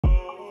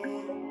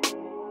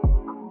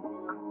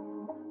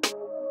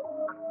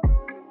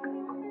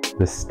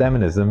the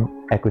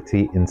STEMinism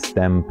Equity in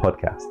STEM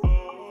podcast.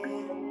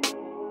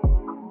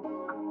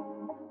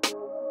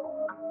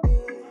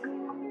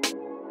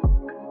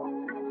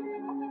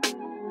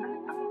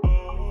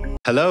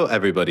 Hello,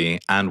 everybody,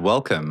 and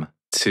welcome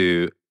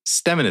to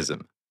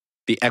STEMinism,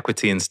 the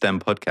Equity in STEM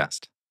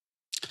podcast.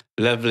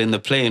 Leveling the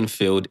playing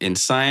field in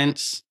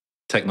science,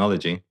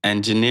 Technology,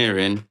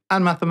 engineering,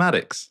 and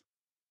mathematics.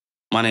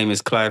 My name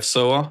is Clive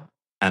Soa.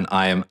 And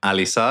I am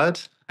Ali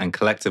Saad, and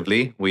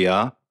collectively we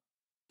are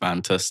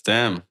Banter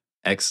STEM.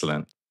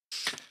 Excellent.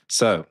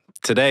 So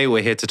today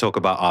we're here to talk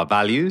about our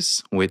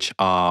values, which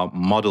are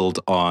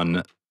modeled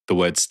on the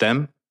word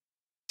STEM.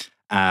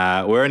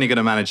 We're only going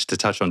to manage to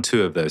touch on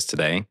two of those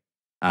today.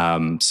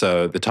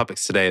 So the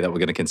topics today that we're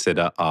going to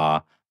consider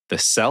are the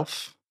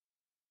self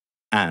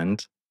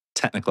and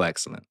technical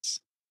excellence.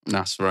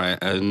 That's right.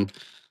 And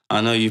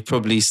I know you've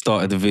probably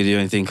started the video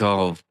and think,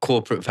 oh,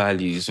 corporate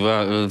values.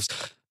 Well, it was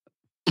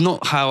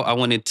not how I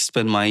wanted to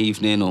spend my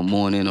evening or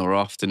morning or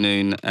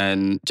afternoon.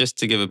 And just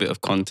to give a bit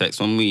of context,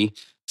 when we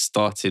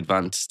started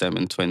Banter STEM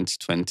in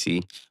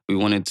 2020, we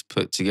wanted to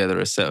put together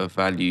a set of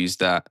values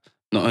that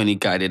not only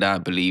guided our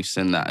beliefs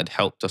and that had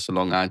helped us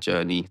along our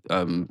journey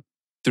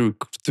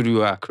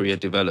through our career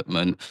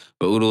development,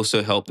 but would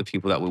also help the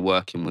people that we're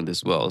working with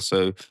as well.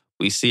 So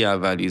we see our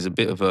values a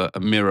bit of a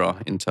mirror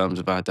in terms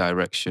of our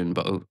direction,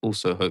 but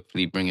also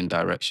hopefully bringing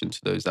direction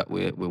to those that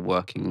we're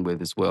working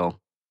with as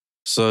well.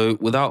 So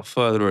without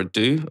further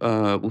ado,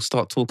 we'll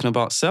start talking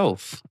about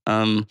self.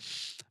 And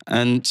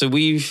so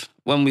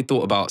when we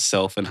thought about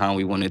self and how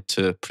we wanted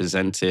to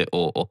present it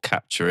or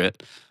capture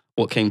it,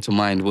 what came to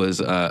mind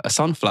was a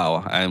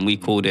sunflower, and we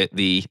called it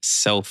the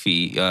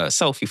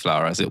selfie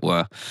flower, as it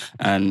were.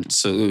 And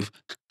so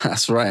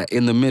that's right.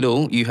 In the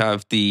middle, you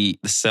have the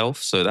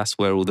self. So that's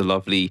where all the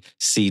lovely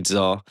seeds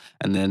are.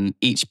 And then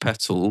each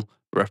petal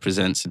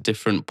represents a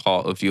different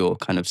part of your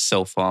kind of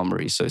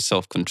self-armory. So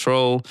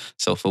self-control,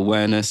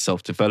 self-awareness,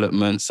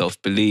 self-development,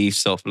 self-belief,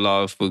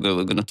 self-love. We're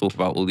going to talk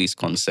about all these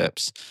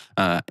concepts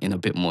in a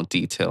bit more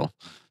detail.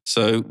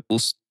 So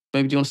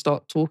maybe do you want to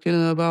start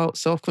talking about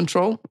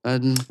self-control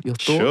and your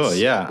thoughts? Sure,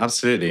 yeah,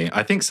 absolutely.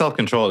 I think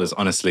self-control is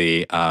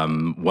honestly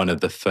one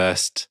of the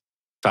first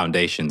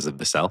foundations of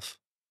the self.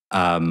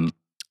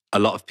 A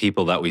lot of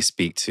people that we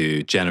speak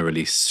to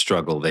generally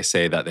struggle. They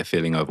say that they're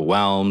feeling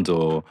overwhelmed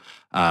or,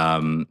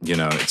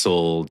 it's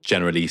all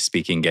generally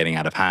speaking getting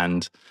out of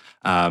hand.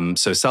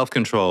 So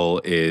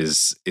self-control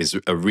is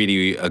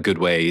a good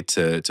way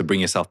to bring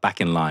yourself back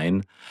in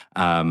line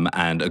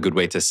and a good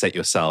way to set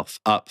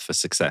yourself up for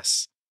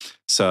success.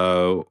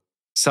 So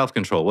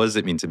self-control, what does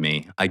it mean to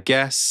me? I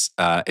guess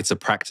it's a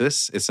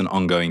practice. It's an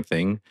ongoing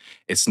thing.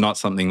 It's not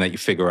something that you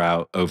figure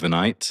out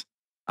overnight.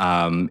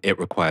 It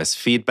requires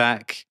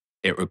feedback.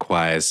 It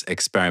requires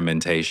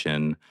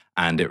experimentation,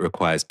 and it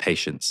requires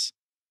patience.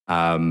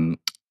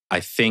 I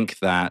think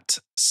that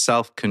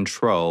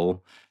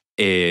self-control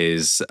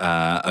is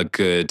a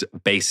good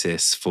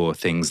basis for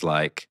things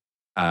like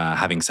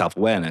having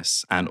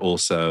self-awareness and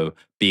also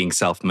being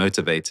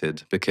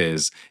self-motivated,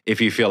 because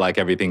if you feel like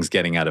everything's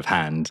getting out of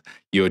hand,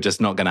 you're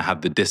just not going to have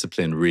the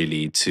discipline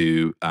really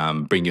to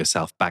bring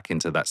yourself back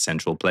into that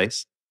central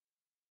place.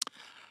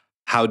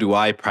 How do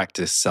I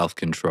practice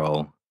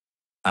self-control?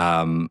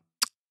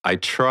 I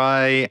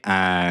try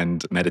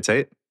and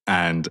meditate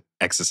and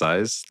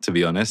exercise, to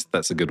be honest.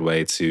 That's a good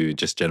way to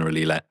just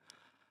generally let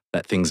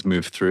things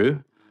move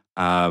through.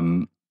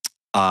 I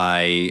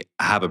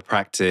have a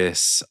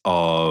practice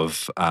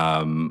of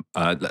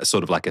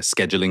sort of like a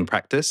scheduling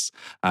practice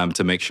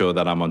to make sure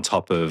that I'm on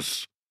top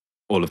of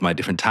all of my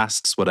different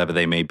tasks, whatever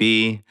they may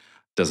be.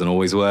 Doesn't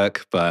always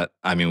work, but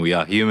I mean, we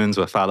are humans,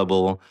 we're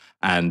fallible.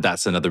 And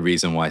that's another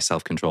reason why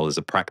self-control is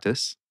a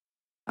practice.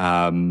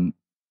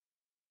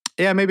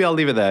 Yeah, maybe I'll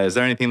leave it there. Is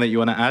there anything that you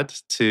want to add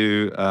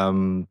to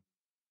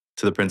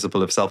the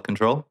principle of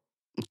self-control?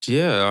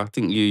 Yeah, I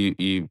think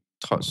you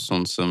touched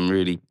on some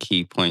really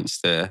key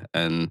points there.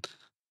 And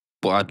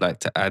what I'd like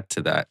to add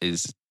to that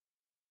is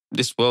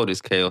this world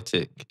is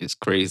chaotic. It's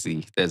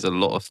crazy. There's a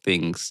lot of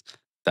things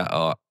that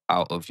are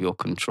out of your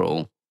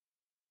control.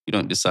 You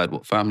don't decide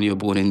what family you're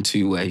born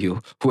into, where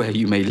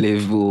you may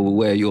live, or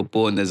where you're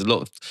born. There's a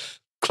lot of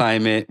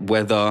climate,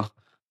 weather.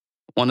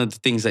 One of the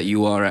things that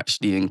you are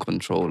actually in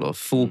control of,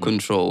 full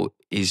control,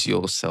 is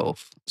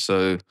yourself.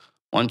 So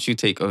once you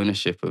take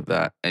ownership of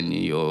that and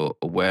you're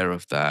aware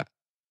of that,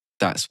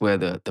 that's where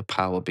the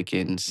power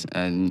begins,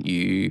 and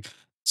you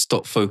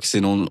stop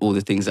focusing on all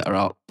the things that are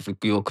out of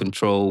your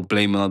control,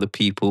 blaming other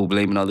people,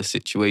 blaming other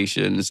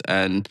situations,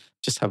 and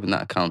just having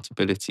that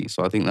accountability.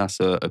 So I think that's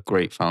a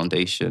great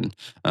foundation.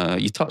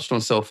 You touched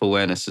on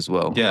self-awareness as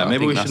well. Yeah,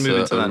 maybe we should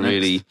move into that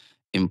really next.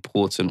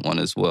 Important one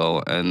as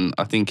well. And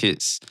I think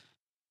it's,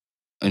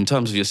 in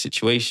terms of your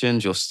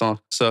situations, your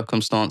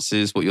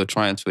circumstances, what you're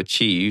trying to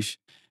achieve,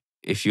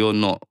 if you're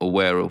not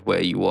aware of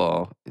where you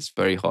are, it's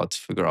very hard to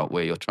figure out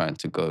where you're trying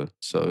to go.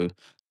 So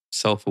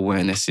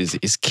self-awareness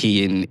is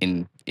key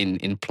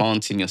in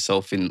planting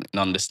yourself in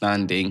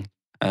understanding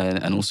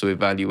and also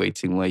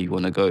evaluating where you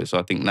want to go. So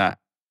I think that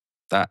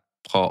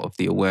part of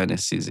the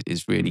awareness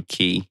is really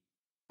key.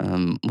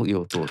 What are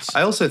your thoughts?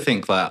 I also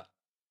think that,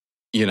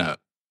 you know,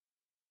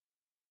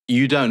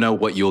 you don't know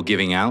what you're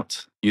giving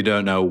out. You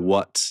don't know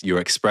what you're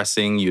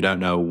expressing. You don't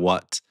know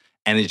what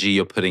energy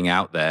you're putting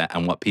out there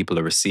and what people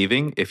are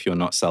receiving if you're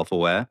not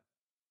self-aware.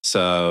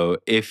 So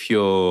if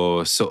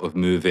you're sort of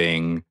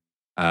moving,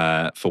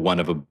 for one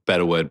of a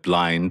better word,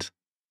 blind,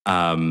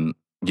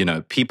 you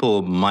know,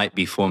 people might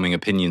be forming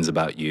opinions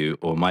about you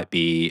or might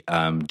be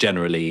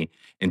generally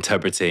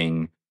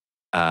interpreting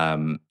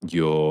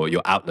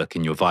your outlook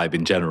and your vibe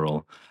in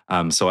general.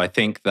 So I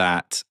think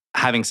that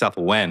having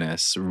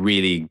self-awareness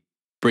really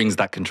brings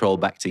that control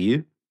back to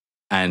you,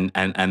 and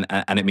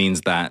it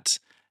means that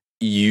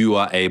you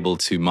are able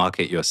to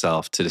market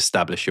yourself, to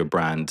establish your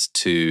brand,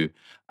 to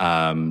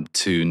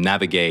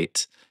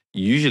navigate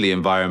usually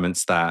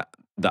environments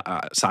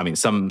so I mean,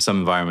 some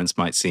environments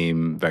might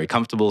seem very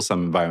comfortable,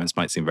 some environments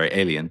might seem very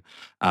alien.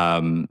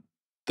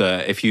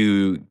 If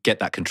you get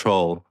that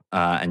control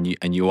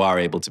and you are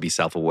able to be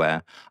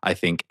self-aware, I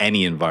think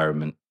any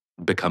environment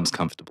becomes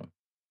comfortable.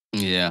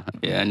 Yeah.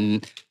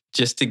 And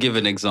just to give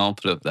an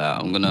example of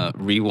that, I'm gonna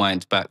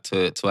rewind back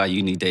to our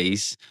uni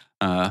days.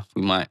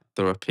 We might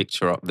throw a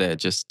picture up there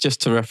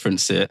just to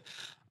reference it.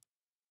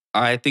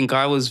 I think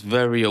I was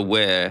very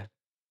aware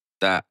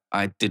that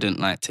I didn't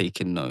like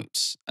taking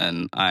notes,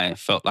 and I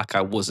felt like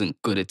I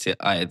wasn't good at it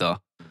either.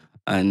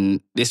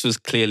 And this was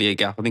clearly a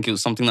gap. I think it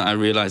was something that I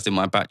realized in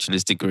my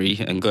bachelor's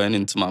degree and going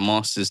into my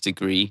master's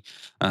degree.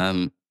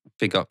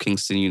 Big up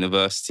Kingston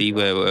University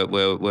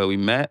where we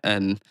met,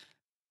 and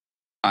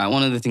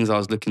one of the things I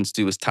was looking to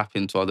do was tap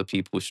into other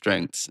people's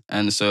strengths.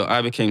 And so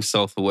I became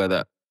self-aware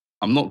that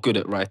I'm not good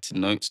at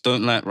writing notes,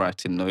 don't like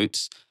writing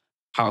notes.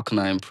 How can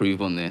I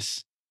improve on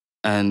this?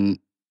 And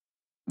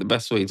the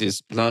best way to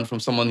is learn from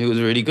someone who was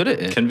really good at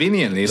it.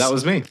 Conveniently, that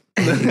was me.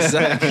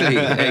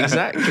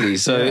 Exactly.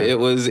 So Yeah.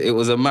 it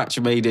was a match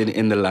made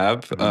in the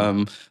lab,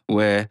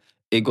 where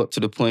it got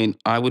to the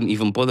point I wouldn't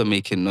even bother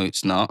making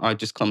notes now. I'd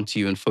just come to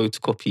you and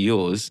photocopy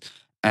yours.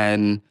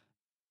 And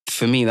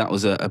for me, that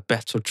was a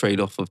better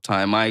trade-off of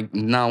time. I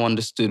now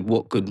understood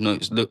what good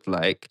notes looked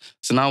like.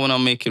 So now when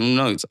I'm making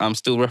notes, I'm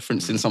still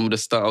referencing some of the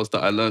styles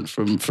that I learned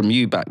from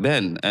you back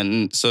then.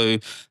 And so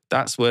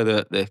that's where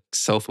the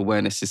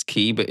self-awareness is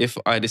key. But if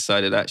I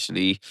decided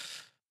actually,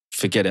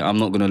 forget it, I'm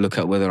not going to look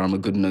at whether I'm a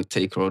good note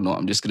taker or not,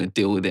 I'm just going to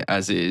deal with it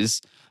as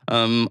is,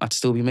 I'd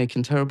still be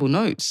making terrible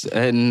notes.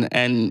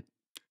 And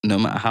no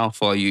matter how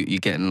far you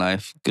get in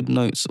life, good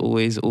notes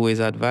always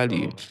add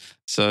value.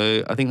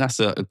 So I think that's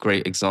a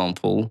great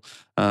example.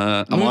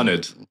 I'm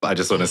honored. I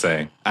just want to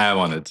say I am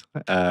honored.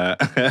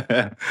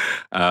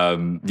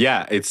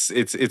 Yeah,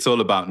 it's all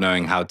about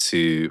knowing how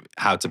to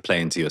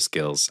play into your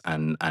skills,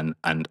 and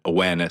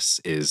awareness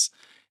is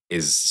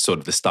sort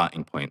of the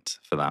starting point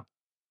for that.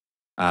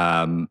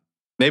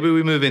 Maybe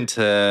we move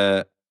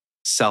into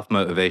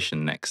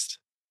self-motivation next.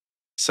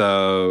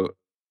 So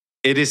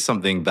it is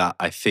something that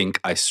I think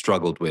I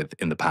struggled with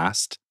in the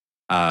past,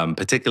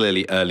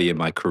 particularly early in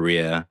my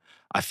career.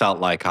 I felt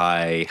like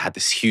I had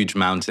this huge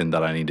mountain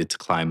that I needed to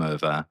climb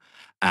over,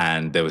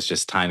 and there was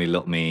just tiny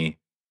little me.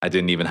 I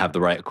didn't even have the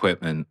right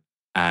equipment,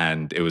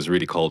 and it was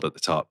really cold at the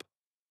top.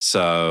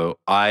 So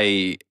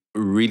I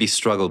really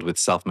struggled with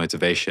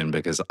self-motivation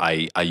because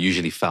I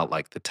usually felt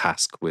like the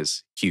task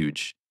was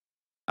huge.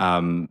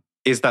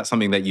 Is that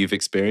something that you've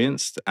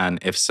experienced? And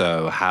if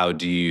so, how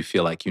do you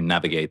feel like you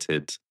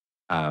navigated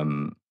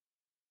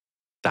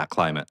that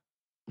climate?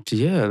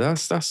 Yeah,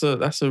 that's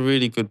a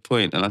really good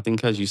point. And I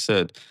think, as you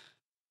said,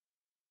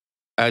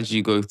 as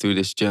you go through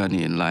this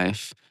journey in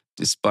life,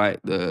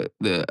 despite the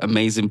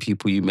amazing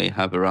people you may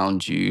have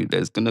around you,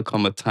 there's going to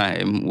come a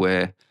time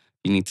where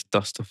you need to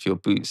dust off your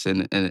boots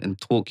and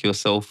talk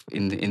yourself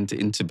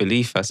into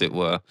belief, as it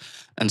were.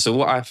 And so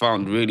what I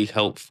found really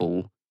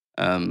helpful,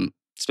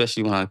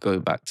 especially when I go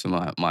back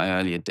to my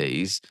earlier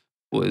days,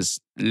 was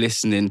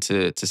listening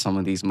to some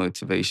of these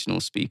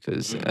motivational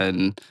speakers.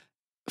 And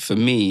for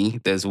me,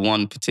 there's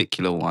one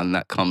particular one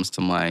that comes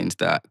to mind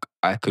that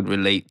I could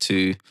relate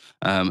to,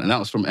 and that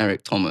was from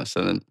Eric Thomas.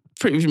 And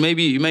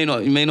maybe you may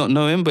not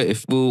know him, but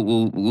if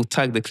we'll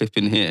tag the clip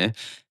in here.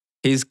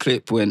 His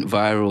clip went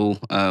viral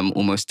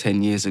almost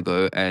 10 years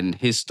ago, and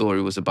his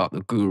story was about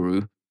the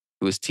guru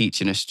who was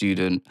teaching a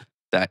student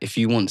that if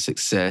you want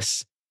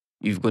success,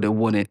 you've got to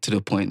want it to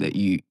the point that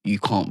you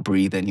can't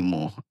breathe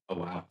anymore. Oh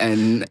wow!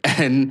 And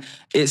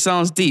it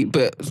sounds deep,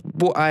 but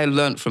what I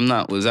learned from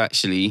that was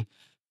actually,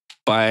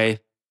 by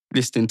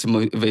listening to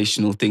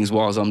motivational things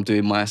whilst I'm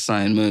doing my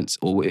assignments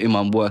or when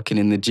I'm working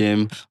in the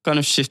gym, kind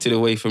of shifted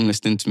away from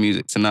listening to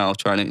music to now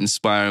trying to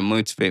inspire and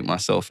motivate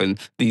myself. And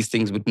these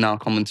things would now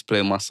come into play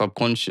in my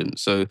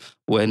subconscious. So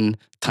when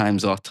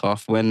times are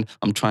tough, when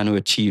I'm trying to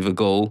achieve a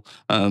goal,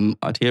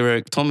 I'd hear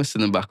Eric Thomas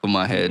in the back of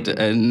my head.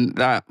 And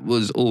that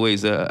was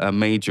always a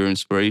major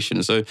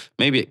inspiration. So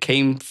maybe it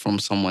came from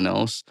someone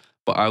else,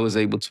 but I was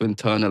able to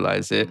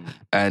internalize it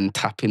and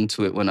tap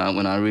into it when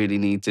I really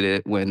needed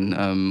it,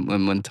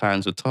 when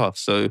times were tough.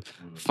 So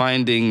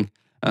finding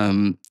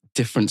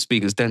different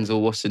speakers.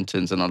 Denzel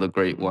Washington's another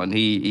great one.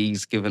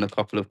 He's given a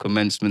couple of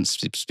commencement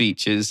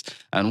speeches,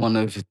 and one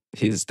of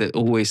his that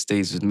always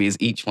stays with me is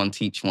each one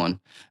teach one.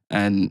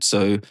 And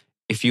so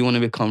if you want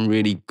to become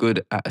really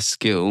good at a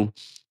skill,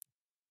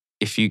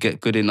 if you get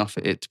good enough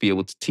at it to be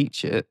able to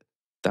teach it,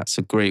 that's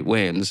a great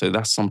way. And so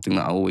that's something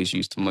that I always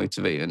use to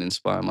motivate and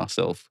inspire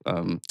myself,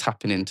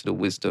 tapping into the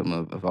wisdom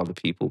of other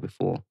people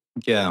before.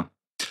 Yeah.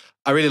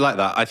 I really like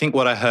that. I think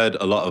what I heard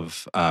a lot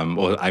of,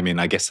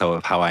 I guess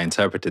how I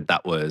interpreted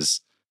that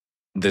was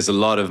there's a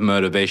lot of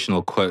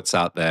motivational quotes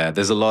out there.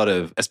 There's a lot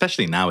of,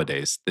 especially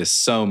nowadays, there's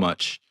so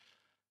much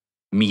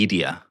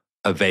media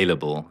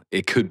available.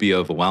 It could be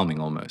overwhelming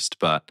almost,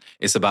 but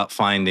it's about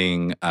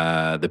finding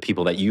the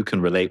people that you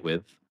can relate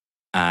with.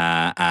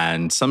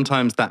 And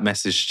sometimes that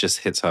message just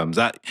hits home.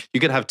 That you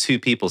could have two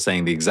people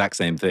saying the exact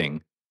same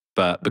thing,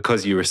 but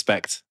because you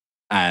respect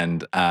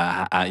and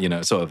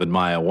sort of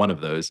admire one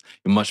of those,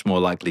 you're much more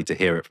likely to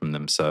hear it from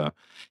them. So,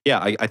 yeah,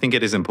 I think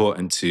it is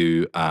important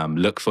to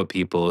look for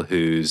people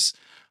whose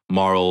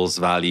morals,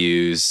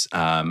 values,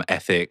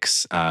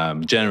 ethics,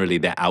 generally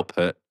their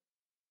output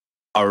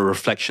are a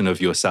reflection of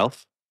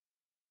yourself.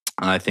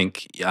 And I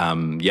think,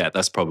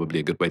 that's probably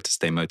a good way to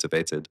stay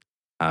motivated.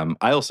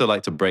 I also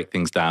like to break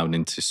things down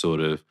into sort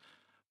of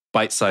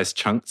bite-sized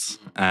chunks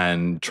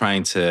and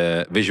trying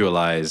to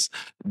visualize,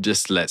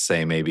 just let's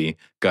say maybe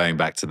going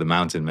back to the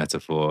mountain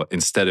metaphor,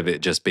 instead of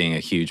it just being a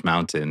huge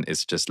mountain,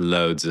 it's just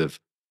loads of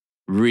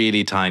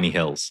really tiny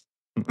hills.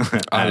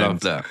 I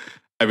love that.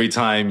 Every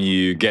time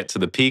you get to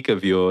the peak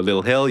of your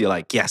little hill, you're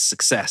like, yes,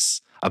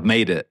 success, I've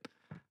made it,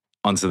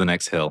 onto the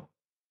next hill.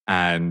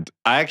 And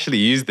I actually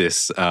used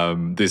this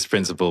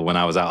principle when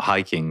I was out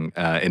hiking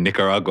in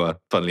Nicaragua,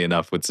 funnily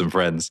enough, with some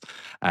friends.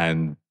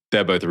 And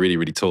they're both really,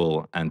 really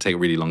tall and take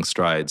really long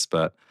strides,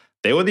 but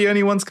they were the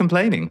only ones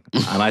complaining.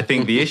 And I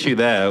think the issue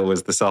there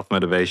was the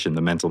self-motivation,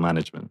 the mental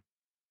management.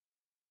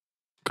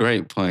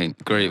 Great point.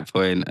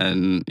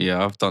 And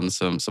yeah, I've done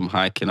some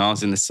hiking. I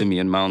was in the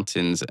Simeon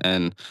Mountains,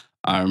 and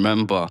I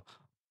remember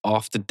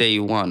after day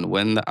one,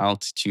 when the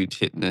altitude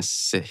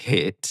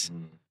hit,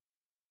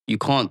 you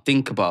can't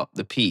think about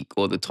the peak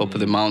or the top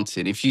of the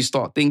mountain. If you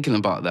start thinking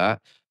about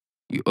that,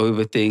 you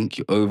overthink,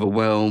 you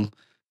overwhelm,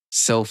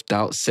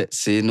 self-doubt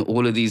sets in,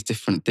 all of these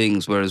different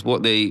things. Whereas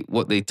what they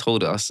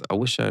told us, I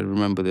wish I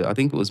remembered it, I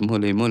think it was mole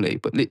mole,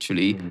 but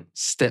literally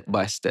step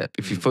by step.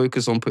 If you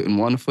focus on putting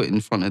one foot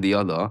in front of the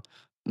other,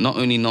 not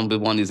only number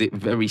one is it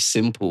very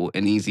simple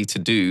and easy to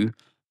do,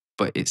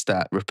 but it's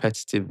that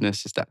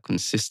repetitiveness, it's that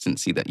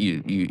consistency that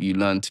you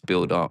learn to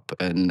build up.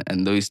 And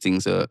those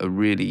things are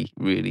really,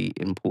 really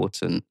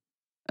important.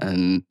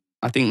 And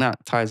I think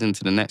that ties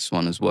into the next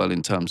one as well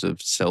in terms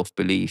of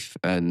self-belief,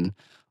 and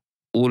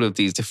all of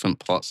these different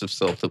parts of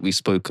self that we've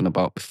spoken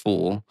about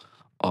before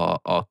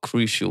are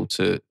crucial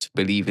to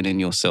believing in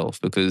yourself.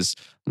 Because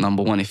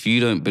number one, if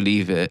you don't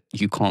believe it,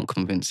 you can't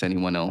convince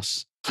anyone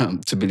else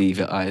to believe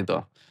it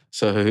either.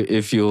 So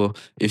if you're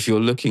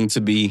looking to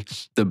be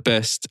the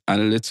best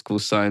analytical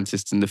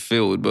scientist in the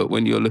field, but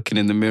when you're looking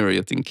in the mirror,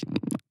 you're thinking,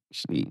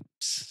 actually,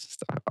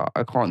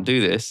 I can't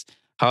do this.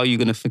 How are you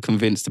going to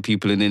convince the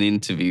people in an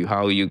interview?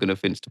 How are you going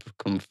to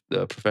convince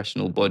the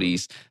professional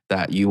bodies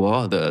that you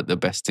are the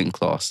best in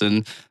class?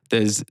 And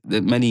there's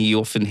many you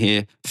often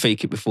hear,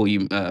 fake it before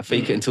you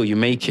fake it until you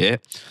make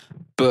it.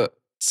 But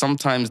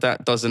sometimes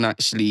that doesn't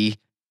actually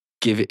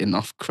give it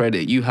enough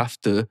credit. You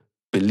have to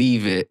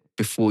believe it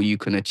before you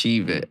can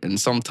achieve it. And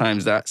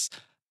sometimes that's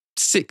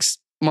 6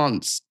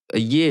 months, a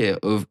year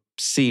of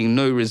seeing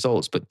no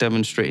results, but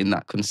demonstrating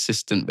that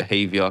consistent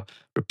behavior,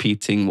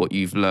 repeating what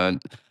you've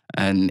learned.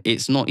 And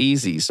it's not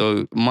easy.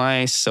 So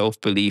my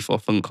self-belief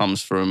often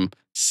comes from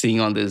seeing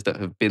others that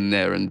have been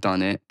there and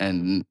done it,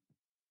 and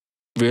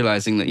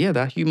realizing that, yeah,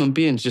 they're human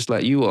beings just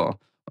like you are.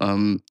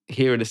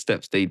 Here are the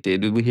steps they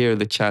did. Here are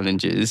the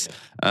challenges.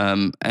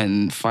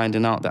 And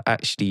finding out that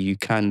actually you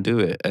can do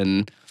it.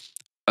 And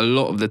a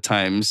lot of the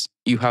times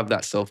you have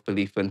that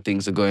self-belief when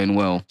things are going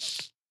well.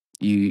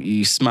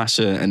 You smash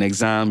an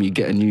exam, you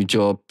get a new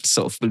job,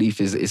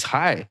 self-belief is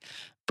high.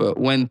 But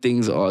when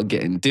things are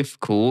getting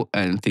difficult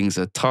and things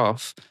are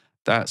tough,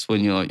 that's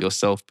when your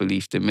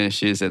self-belief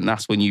diminishes. And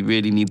that's when you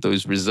really need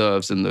those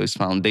reserves and those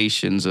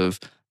foundations of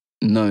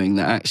knowing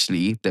that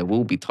actually there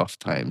will be tough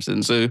times.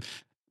 And so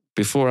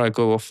before I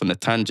go off on a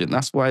tangent,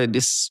 that's why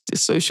this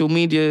social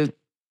media,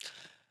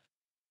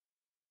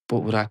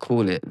 what would I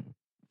call it?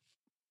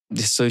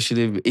 This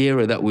social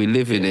era that we're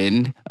living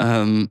in,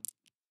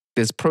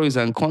 there's pros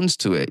and cons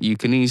to it. You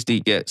can easily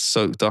get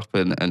soaked up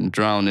and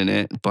drown in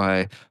it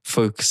by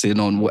focusing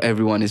on what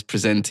everyone is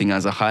presenting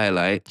as a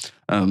highlight.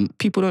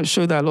 People don't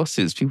show their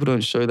losses. People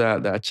don't show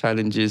their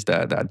challenges,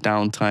 their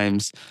down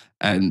times.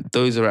 And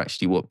those are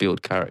actually what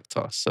build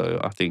character.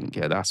 So I think,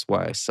 that's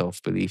why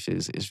self-belief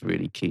is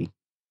really key.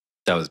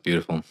 That was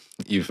beautiful.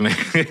 You've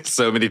made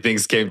so many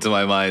things came to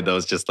my mind. I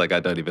was just like,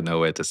 I don't even know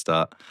where to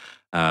start.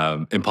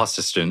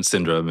 Imposter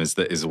syndrome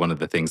is one of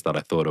the things that I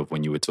thought of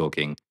when you were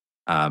talking.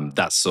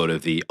 That's sort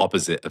of the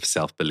opposite of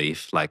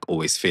self-belief, like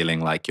always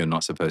feeling like you're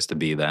not supposed to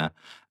be there.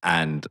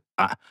 And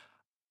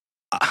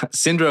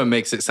syndrome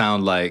makes it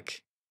sound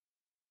like,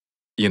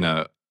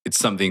 it's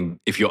something,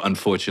 if you're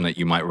unfortunate,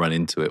 you might run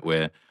into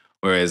it,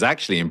 whereas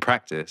actually in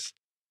practice,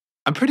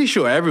 I'm pretty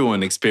sure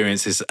everyone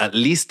experiences at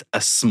least a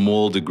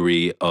small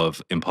degree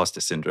of imposter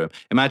syndrome.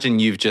 Imagine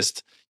you've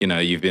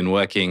been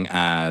working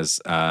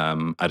as,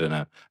 I don't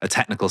know, a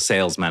technical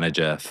sales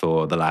manager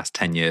for the last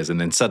 10 years,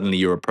 and then suddenly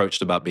you're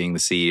approached about being the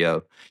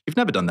CEO. You've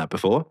never done that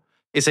before.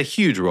 It's a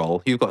huge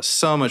role. You've got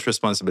so much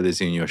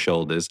responsibility on your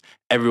shoulders.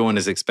 Everyone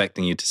is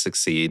expecting you to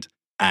succeed,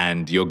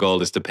 and your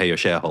goal is to pay your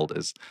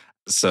shareholders.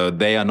 So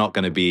they are not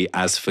going to be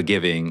as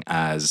forgiving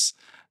as,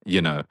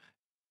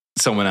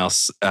 someone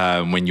else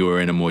when you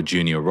were in a more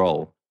junior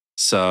role.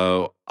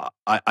 So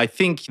I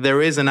think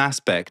there is an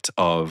aspect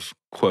of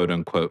quote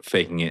unquote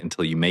faking it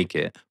until you make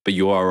it. But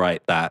you are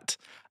right that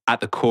at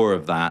the core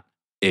of that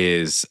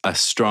is a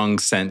strong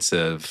sense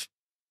of,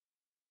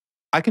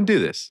 I can do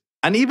this.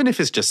 And even if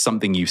it's just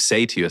something you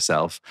say to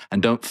yourself and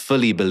don't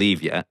fully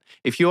believe yet,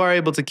 if you are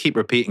able to keep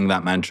repeating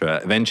that mantra,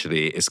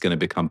 eventually it's going to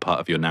become part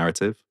of your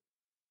narrative.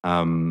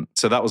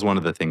 So that was one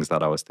of the things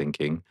that I was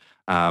thinking.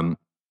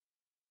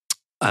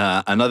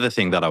 Another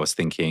thing that I was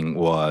thinking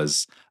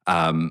was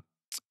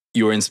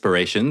your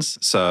inspirations.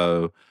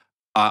 So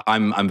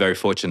I'm very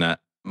fortunate.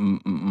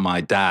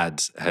 My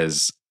dad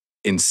has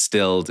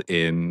instilled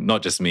in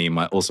not just me,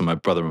 also my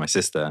brother and my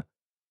sister,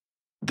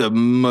 the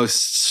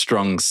most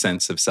strong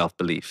sense of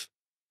self-belief.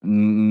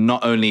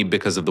 Not only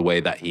because of the way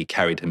that he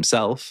carried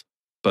himself,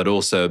 but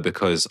also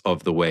because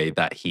of the way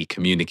that he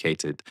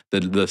communicated,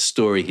 the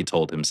story he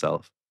told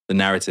himself, the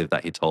narrative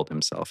that he told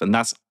himself. And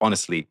that's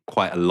honestly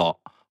quite a lot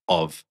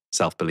of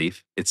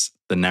self-belief. It's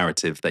the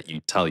narrative that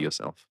you tell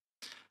yourself.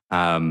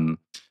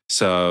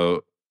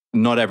 So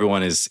not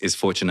everyone is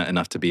fortunate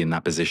enough to be in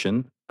that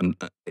position. And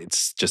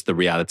it's just the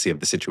reality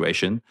of the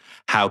situation.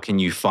 How can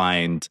you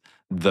find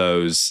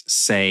those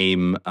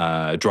same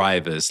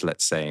drivers,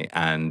 let's say?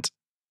 And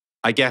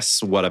I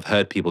guess what I've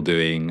heard people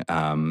doing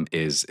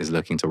is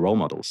looking to role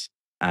models,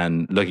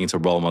 and looking to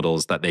role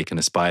models that they can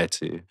aspire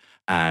to,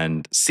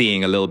 and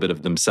seeing a little bit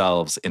of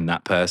themselves in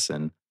that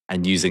person,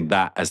 and using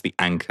that as the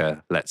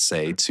anchor, let's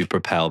say, to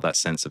propel that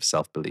sense of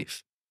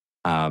self-belief.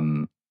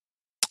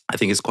 I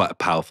think it's quite a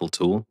powerful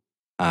tool.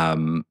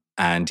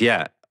 And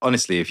yeah,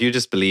 honestly, if you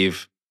just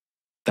believe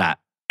that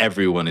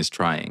everyone is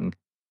trying,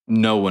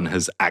 no one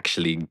has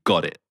actually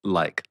got it,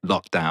 like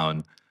locked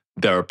down,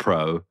 they're a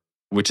pro,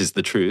 which is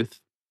the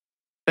truth,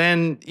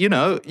 then you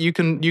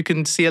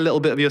can see a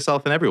little bit of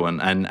yourself in everyone,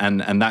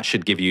 and that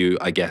should give you,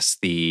 I guess,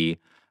 the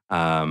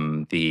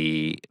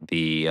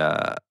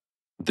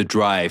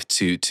drive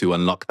to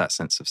unlock that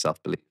sense of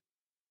self-belief.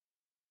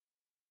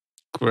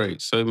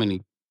 Great. So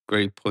many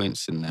great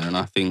points in there. And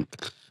I think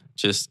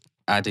just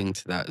adding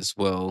to that as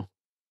well,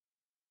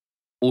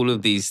 all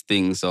of these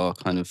things are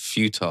kind of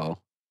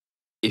futile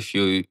if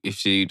you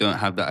don't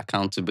have that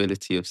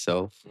accountability of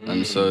self.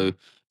 And so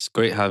it's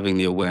great having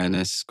the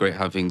awareness, great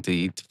having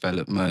the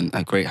development,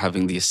 and great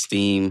having the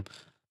esteem.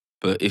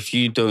 But if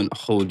you don't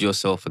hold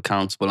yourself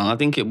accountable, and I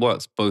think it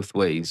works both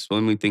ways.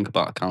 When we think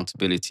about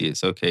accountability,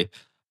 it's okay,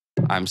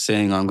 I'm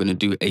saying I'm going to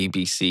do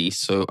ABC,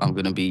 so I'm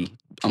going to do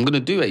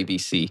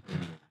ABC.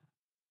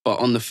 But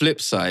on the flip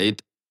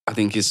side, I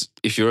think is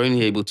if you're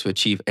only able to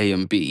achieve A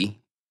and B,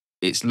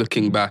 it's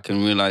looking back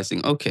and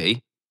realizing,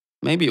 okay,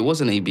 maybe it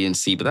wasn't A, B, and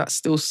C, but that's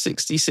still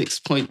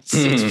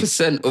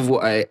 66.6% of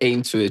what I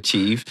aim to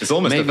achieve. It's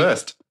almost the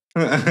first.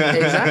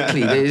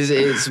 Exactly.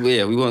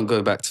 We won't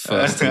go back to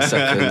first and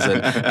seconds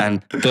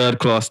and third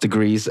class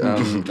degrees.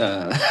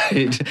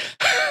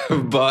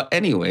 But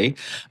anyway,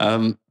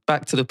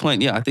 back to the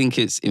point. Yeah, I think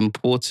it's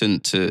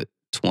important to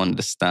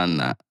understand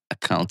that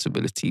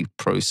accountability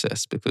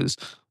process, because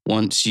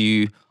once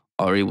you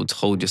are able to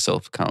hold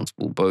yourself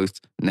accountable,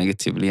 both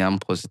negatively and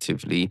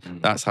positively,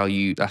 that's how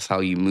you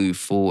move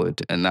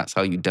forward, and that's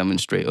how you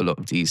demonstrate a lot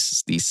of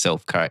these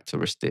self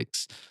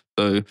characteristics.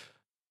 So,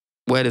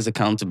 where does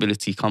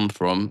accountability come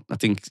from? I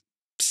think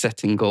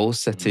setting goals,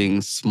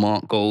 setting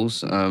SMART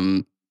goals.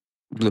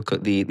 Look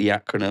at the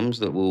acronyms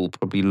that we'll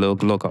probably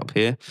log up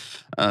here.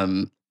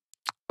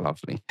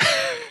 Lovely.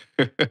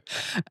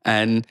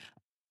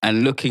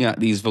 And looking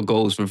at these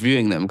goals,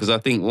 reviewing them, because I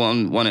think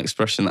one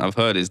expression that I've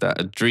heard is that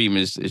a dream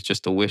is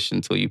just a wish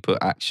until you put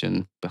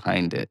action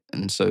behind it.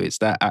 And so it's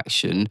that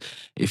action.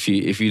 If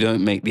you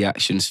don't make the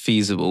actions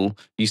feasible,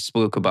 you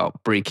spoke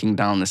about breaking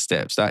down the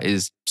steps. That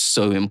is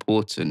so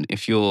important.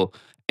 If your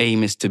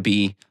aim is to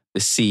be the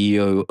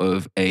CEO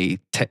of a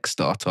tech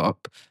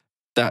startup,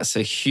 that's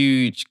a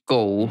huge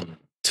goal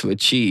to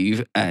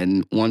achieve.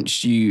 And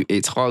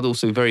it's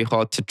also very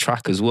hard to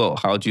track as well.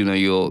 How do you know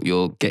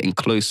you're getting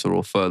closer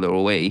or further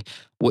away?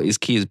 What is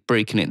key is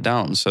breaking it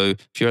down. So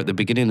if you're at the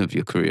beginning of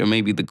your career,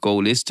 maybe the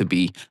goal is to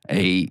be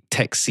a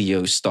tech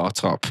CEO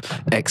startup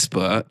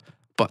expert.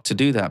 But to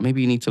do that,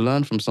 maybe you need to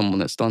learn from someone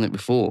that's done it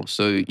before.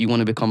 So you want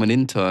to become an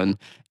intern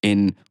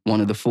in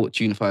one of the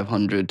Fortune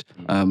 500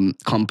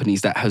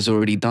 companies that has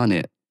already done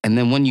it. And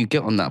then when you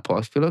get on that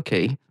path, you feel,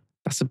 okay,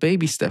 that's a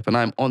baby step and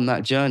I'm on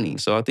that journey.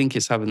 So I think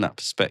it's having that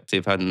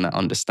perspective, having that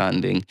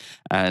understanding,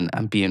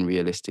 and being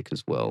realistic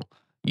as well.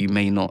 you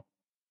may not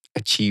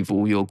achieve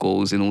all your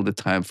goals in all the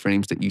time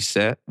frames that you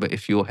set. But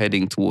if you're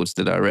heading towards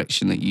the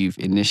direction that you've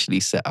initially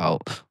set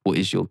out, what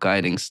is your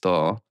guiding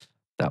star,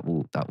 that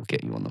will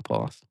get you on the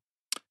path.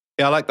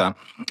 Yeah, I like that.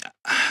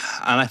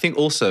 And I think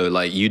also,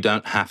 like, you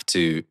don't have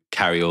to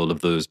carry all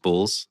of those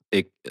balls.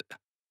 It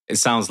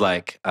sounds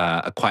like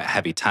a quite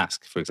heavy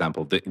task, for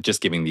example,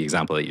 just giving the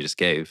example that you just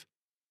gave.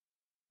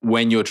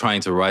 When you're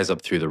trying to rise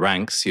up through the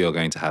ranks, you're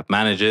going to have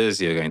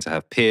managers, you're going to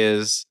have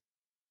peers.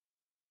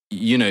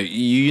 You know,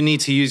 you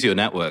need to use your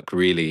network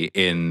really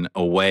in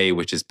a way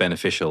which is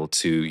beneficial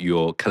to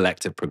your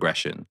collective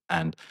progression.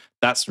 And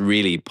that's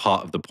really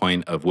part of the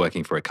point of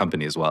working for a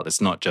company as well. It's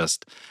not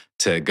just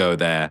to go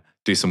there,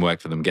 do some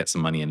work for them, get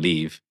some money and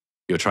leave.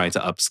 You're trying to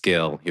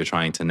upskill, you're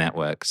trying to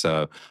network.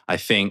 So I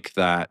think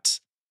that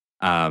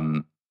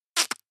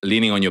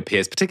leaning on your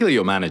peers, particularly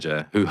your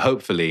manager, who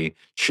hopefully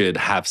should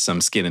have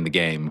some skin in the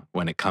game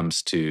when it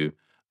comes to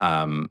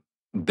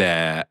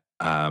their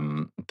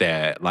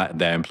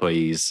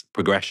employees'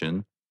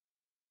 progression.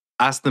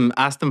 Ask them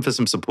for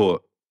some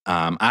support.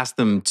 Ask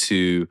them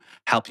to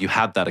help you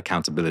have that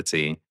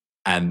accountability.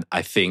 And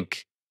I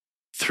think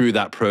through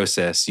that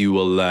process, you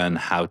will learn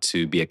how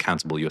to be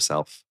accountable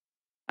yourself.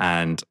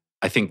 And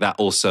I think that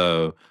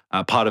also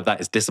part of that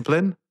is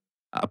discipline.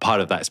 A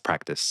part of that is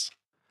practice.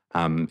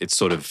 It's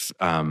sort of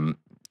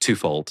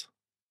twofold.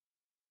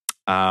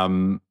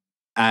 And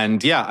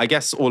yeah, I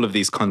guess all of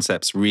these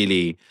concepts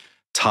really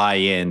tie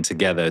in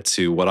together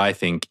to what I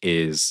think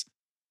is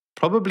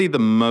probably the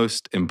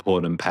most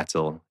important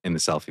petal in the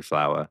selfie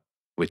flower,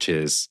 which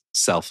is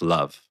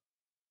self-love.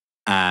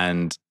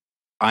 And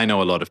I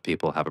know a lot of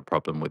people have a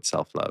problem with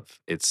self-love.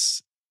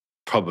 It's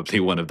probably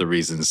one of the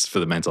reasons for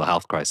the mental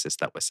health crisis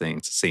that we're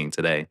seeing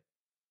today.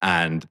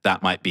 And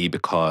that might be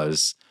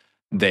because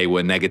they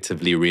were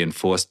negatively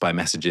reinforced by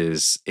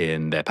messages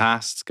in their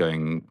past,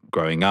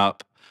 growing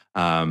up.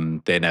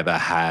 They never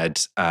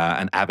had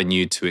an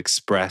avenue to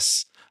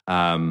express,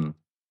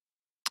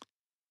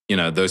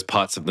 those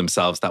parts of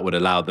themselves that would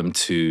allow them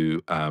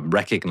to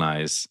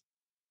recognize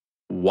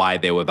why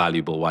they were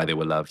valuable, why they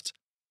were loved.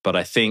 But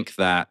I think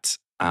that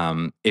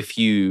if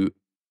you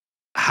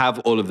have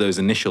all of those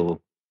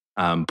initial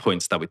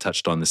points that we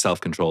touched on, the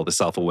self-control, the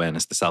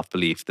self-awareness, the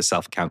self-belief, the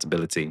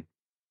self-accountability,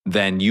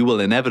 then you will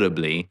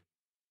inevitably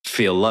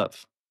feel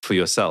love for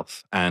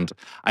yourself. And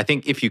I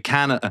think if you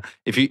can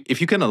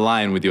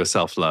align with your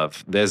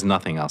self-love, there's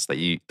nothing else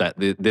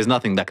there's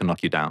nothing that can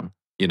knock you down.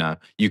 You know,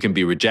 you can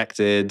be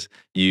rejected.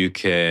 You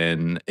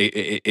can.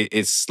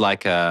 It's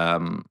like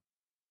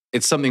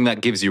it's something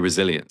that gives you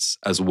resilience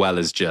as well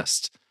as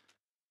just,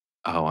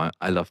 I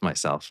love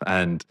myself.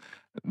 And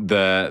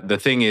the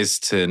thing is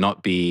to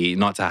not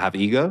to have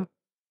ego.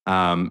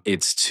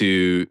 It's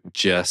to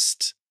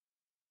just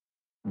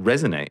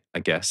resonate, I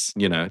guess,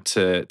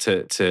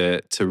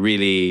 to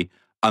really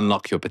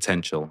unlock your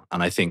potential.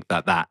 And I think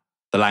that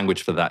the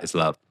language for that is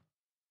love.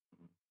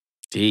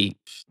 Deep.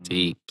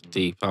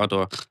 How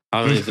do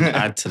I even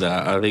add to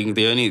that? I think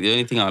the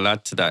only thing I'll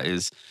add to that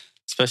is,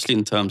 especially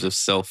in terms of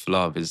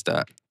self-love, is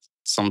that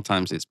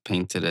sometimes it's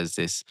painted as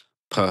this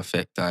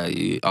perfect.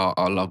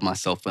 I'll love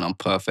myself when I'm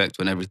perfect,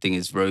 when everything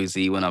is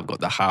rosy, when I've got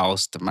the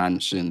house, the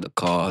mansion, the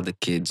car, the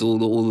kids, all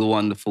the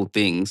wonderful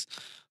things.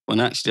 When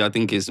actually I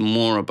think it's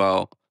more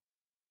about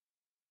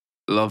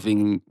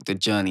loving the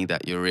journey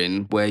that you're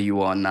in, where you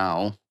are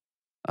now,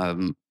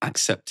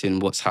 accepting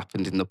what's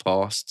happened in the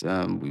past.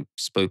 We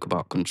spoke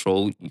about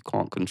control. You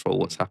can't control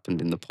what's happened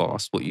in the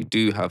past. What you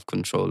do have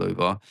control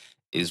over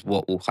is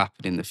what will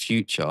happen in the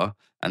future,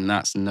 and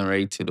that's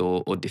narrated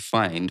or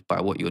defined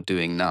by what you're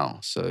doing now.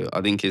 So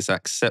I think it's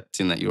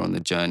accepting that you're on the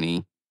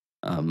journey,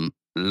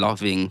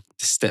 loving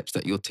the steps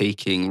that you're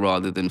taking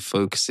rather than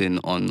focusing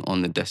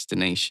on the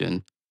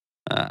destination.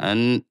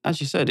 And as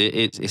you said,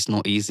 it's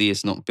not easy.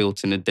 It's not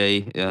built in a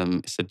day.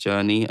 It's a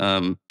journey.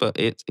 But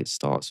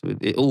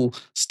it all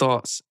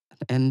starts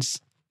and ends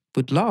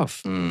with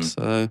love.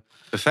 So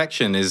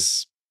perfection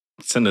it's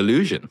an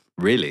illusion,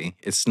 really.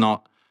 It's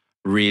not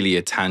really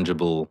a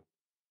tangible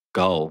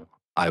goal.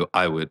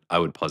 I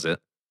would posit.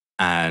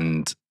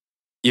 And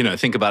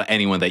think about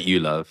anyone that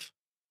you love.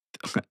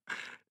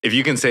 If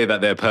you can say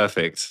that they're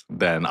perfect,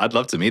 then I'd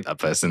love to meet that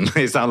person.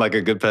 They sound like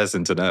a good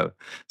person to know.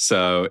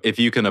 So if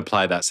you can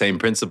apply that same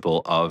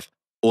principle of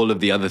all of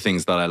the other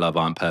things that I love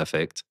aren't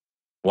perfect,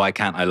 why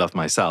can't I love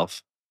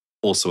myself,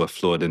 also a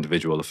flawed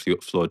individual, a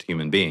flawed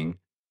human being?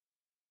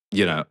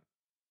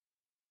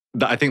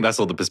 I think that's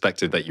all the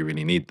perspective that you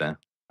really need there.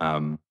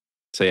 So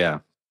yeah,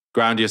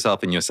 ground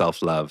yourself in your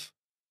self-love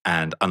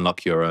and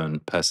unlock your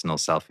own personal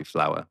selfie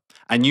flower.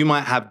 And you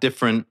might have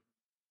different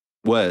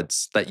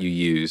words that you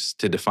use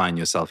to define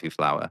your selfie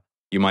flower.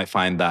 You might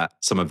find that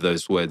some of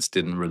those words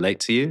didn't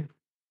relate to you.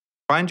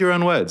 Find your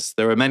own words.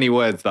 There are many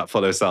words that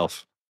follow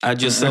self.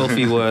 Add your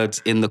selfie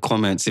words in the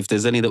comments. If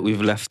there's any that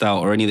we've left out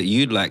or any that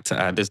you'd like to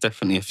add, there's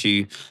definitely a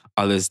few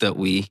others that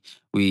we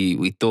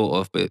thought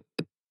of, but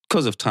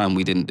because of time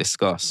we didn't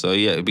discuss. So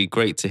yeah, it'd be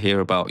great to hear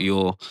about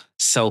your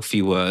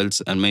selfie words,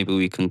 and maybe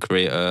we can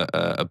create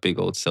a big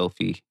old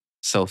selfie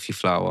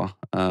flower.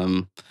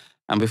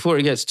 And before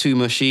it gets too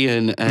mushy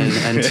and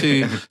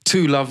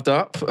too loved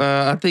up,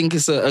 I think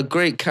it's a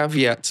great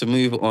caveat to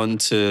move on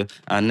to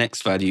our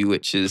next value,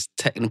 which is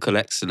technical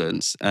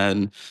excellence.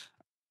 And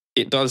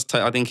it does,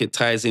 I think it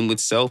ties in with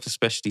self,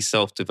 especially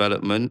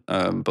self-development.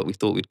 But we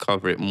thought we'd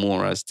cover it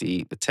more as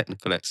the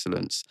technical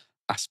excellence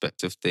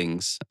aspect of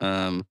things.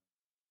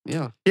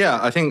 Yeah. Yeah,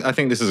 I think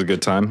this is a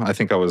good time. I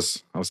think I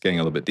was getting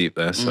a little bit deep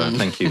there, so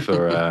thank you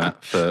for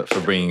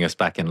bringing us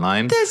back in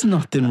line. There's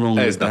nothing wrong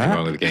There's with nothing that.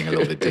 wrong with getting a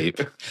little bit deep.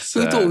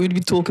 We thought we'd be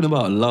talking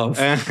about love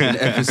in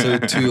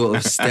episode 2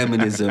 of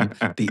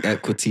STEMinism, the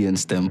Equity and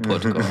STEM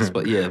podcast.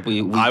 But yeah,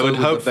 we I would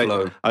go hope with the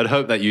flow. I'd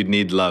hope that you'd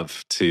need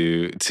love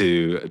to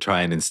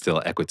try and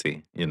instill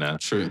equity. You know.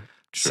 True.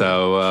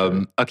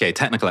 So okay,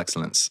 technical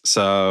excellence.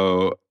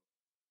 So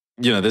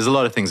there's a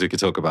lot of things we could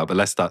talk about, but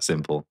let's start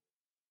simple.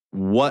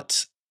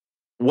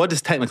 What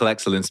does technical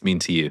excellence mean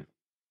to you?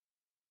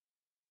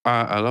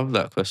 I love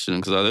that question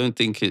because I don't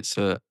think it's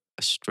a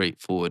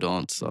straightforward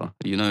answer.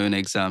 In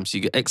exams,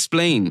 you get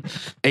explain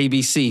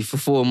ABC for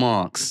 4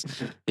 marks.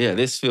 Yeah,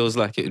 this feels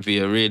like it would be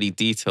a really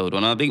detailed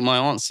one. I think my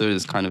answer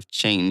has kind of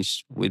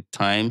changed with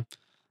time.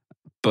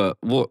 But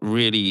what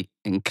really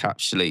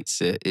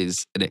encapsulates it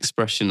is an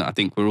expression that I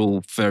think we're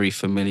all very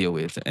familiar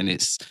with, and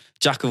it's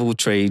jack of all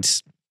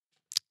trades,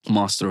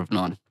 master of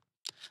none.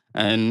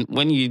 And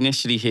when you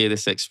initially hear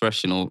this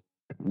expression, or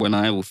when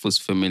I was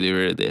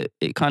familiar with it,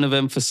 it kind of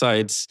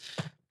emphasized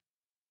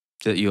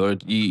that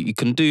you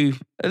can do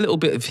a little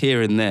bit of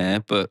here and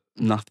there, but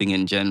nothing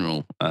in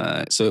general.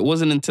 So it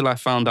wasn't until I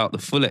found out the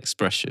full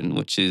expression,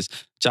 which is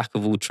jack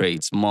of all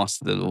trades,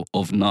 master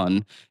of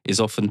none, is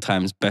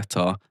oftentimes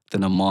better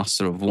than a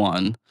master of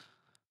one.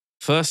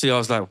 Firstly, I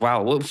was like,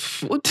 wow,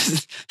 what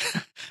does...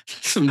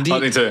 some deep... I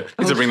need to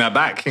bring that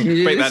back.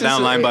 Break that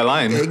down line by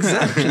line.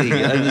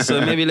 Exactly. And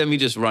so maybe let me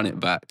just run it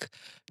back.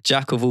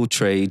 Jack of all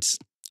trades,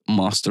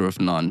 master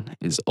of none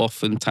is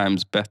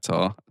oftentimes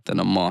better than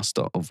a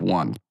master of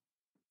one.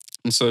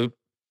 And so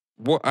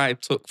what I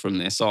took from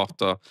this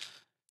after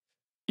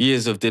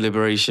years of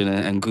deliberation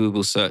and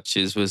Google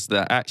searches was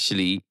that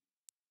actually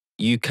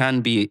you can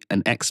be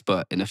an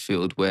expert in a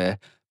field where,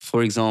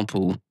 for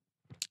example,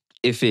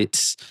 if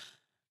it's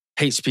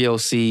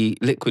HPLC,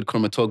 liquid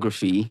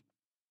chromatography,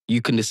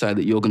 you can decide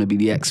that you're going to be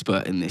the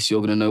expert in this.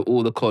 You're going to know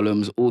all the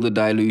columns, all the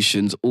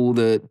dilutions, all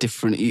the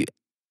different...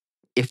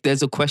 If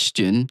there's a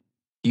question,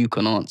 you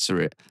can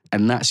answer it.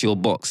 And that's your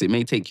box. It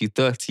may take you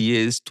 30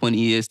 years, 20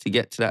 years to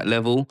get to that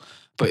level.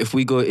 But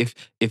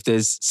if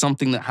there's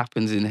something that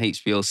happens in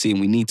HPLC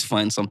and we need to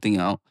find something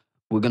out,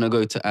 we're going to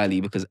go to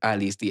Ali because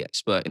Ali's the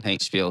expert in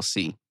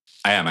HPLC.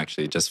 I am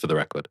actually, just for the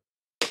record.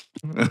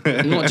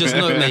 Not just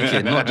note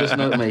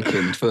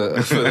making for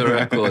the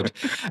record.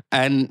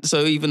 And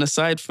so even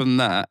aside from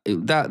that,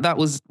 that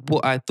was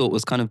what I thought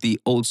was kind of the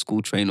old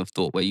school train of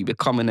thought, where you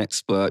become an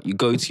expert, you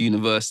go to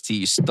university,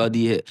 you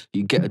study it,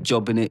 you get a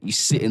job in it, you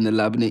sit in the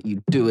lab in it,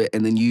 you do it,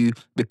 and then you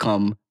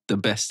become the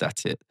best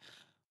at it.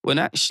 When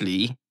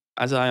actually,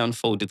 as I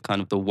unfolded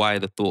kind of the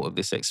wider thought of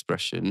this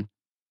expression,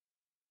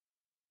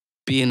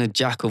 being a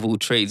jack of all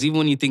trades, even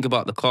when you think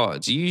about the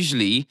cards,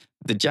 usually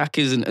the jack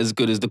isn't as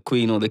good as the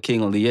queen or the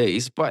king or the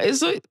ace, but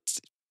it's a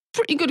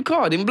pretty good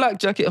card. In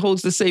blackjack, it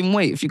holds the same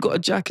weight. If you've got a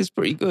jack, it's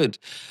pretty good.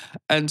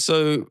 And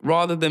so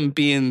rather than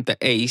being the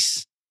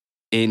ace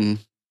in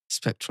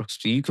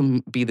spectroscopy, you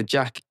can be the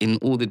jack in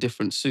all the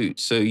different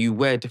suits. So you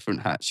wear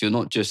different hats. You're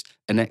not just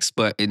an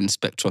expert in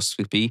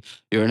spectroscopy.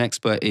 You're an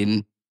expert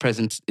in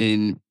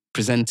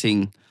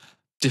presenting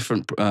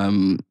different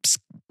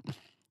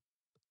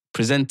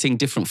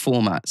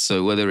formats.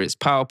 So whether it's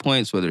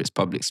PowerPoints, whether it's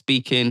public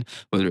speaking,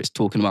 whether it's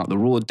talking about the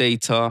raw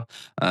data,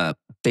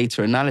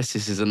 data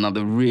analysis is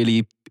another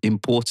really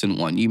important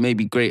one. You may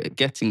be great at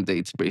getting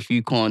data, but if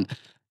you can't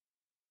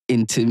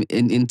get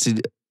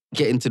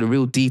into the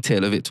real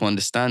detail of it to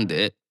understand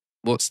it,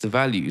 what's the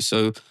value?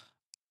 So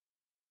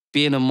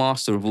being a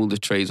master of all the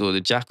trades or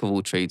the jack of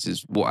all trades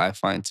is what I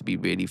find to be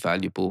really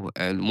valuable.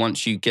 And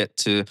once you get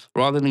to,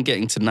 rather than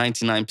getting to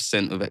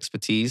 99% of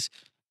expertise,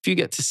 if you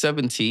get to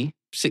 70,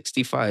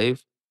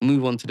 65,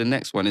 move on to the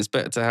next one. It's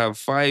better to have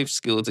 5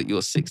 skills that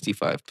you're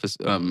 65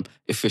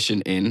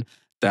 efficient in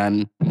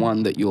than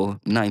one that you're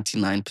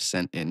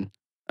 99% in.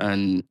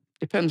 And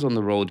depends on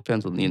the role,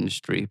 depends on the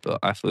industry, but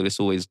I feel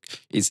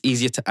it's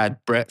easier to add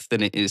breadth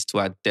than it is to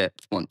add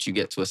depth once you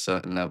get to a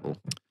certain level.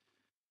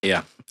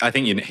 Yeah, I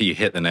think you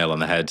hit the nail on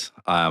the head.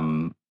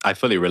 I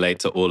fully relate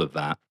to all of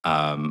that.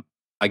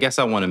 I guess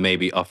I want to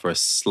maybe offer a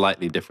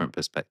slightly different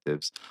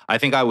perspectives. I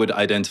think I would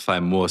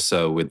identify more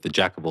so with the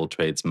jack of all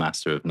trades,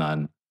 master of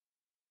none.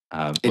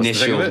 What's the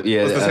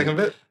second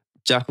bit?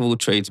 Jack of all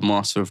trades,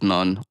 master of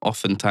none,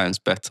 oftentimes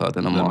better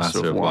than a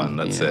master of one.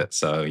 That's it.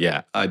 So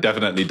yeah, I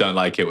definitely don't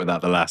like it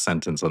without the last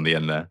sentence on the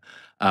end there.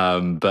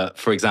 But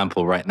for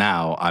example, right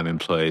now I'm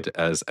employed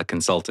as a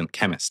consultant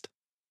chemist.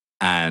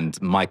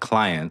 And my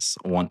clients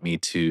want me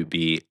to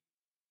be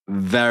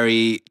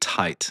very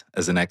tight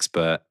as an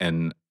expert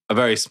in a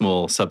very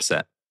small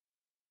subset.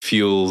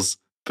 Fuels,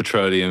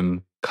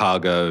 petroleum,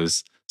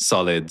 cargoes,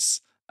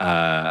 solids,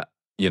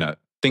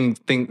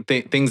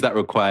 things that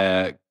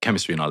require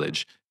chemistry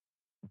knowledge,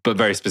 but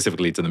very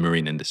specifically to the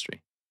marine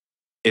industry.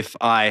 If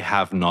I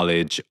have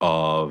knowledge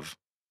of,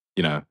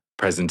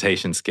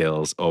 presentation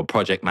skills or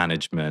project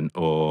management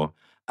or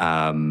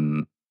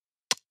many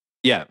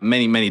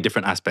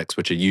different aspects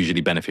which are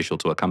usually beneficial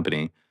to a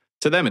company,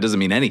 to them it doesn't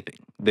mean anything.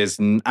 There's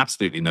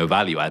absolutely no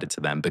value added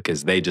to them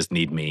because they just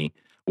need me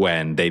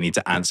when they need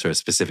to answer a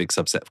specific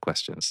subset of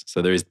questions.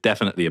 So there is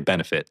definitely a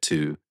benefit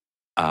to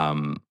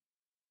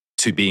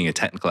being a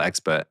technical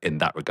expert in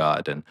that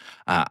regard. And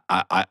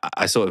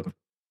I sort of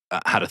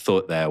had a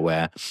thought there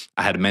where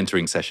I had a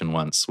mentoring session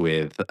once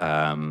with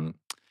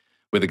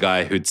a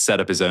guy who'd set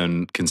up his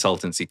own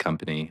consultancy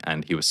company,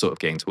 and he was sort of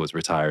getting towards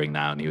retiring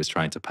now, and he was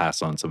trying to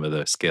pass on some of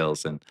those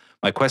skills. And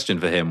my question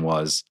for him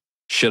was,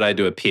 should I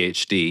do a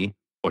PhD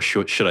or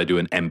should I do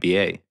an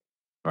MBA?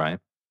 Right?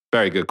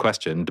 Very good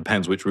question.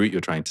 Depends which route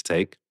you're trying to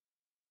take.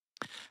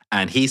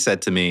 And he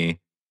said to me,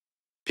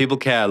 people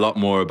care a lot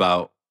more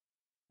about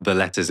the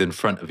letters in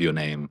front of your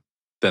name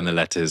than the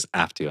letters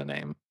after your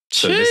name.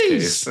 So in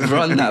this case,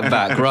 run that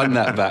back.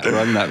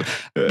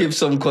 Give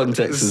some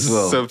context as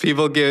well. So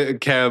people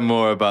care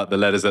more about the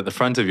letters at the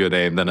front of your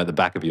name than at the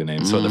back of your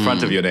name. So at the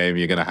front of your name,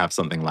 you're going to have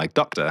something like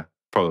doctor,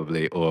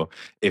 probably. Or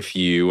if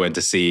you went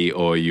to sea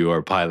or you are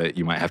a pilot,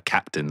 you might have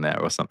captain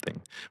there or something,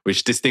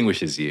 which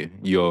distinguishes you.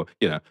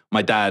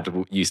 My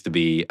dad used to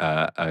be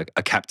a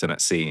captain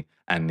at sea,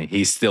 and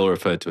he's still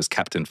referred to as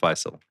Captain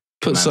Faisal.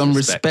 Put some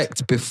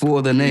respect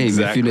before the name,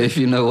 exactly. if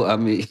you know what I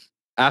mean.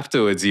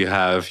 Afterwards, you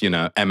have,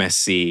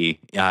 MSc,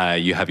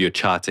 you have your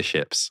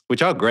charterships,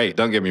 which are great,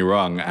 don't get me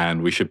wrong,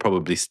 and we should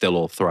probably still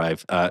all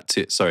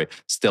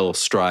still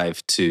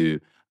strive to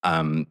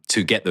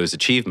get those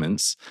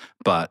achievements,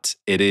 but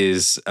it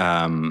is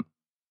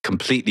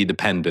completely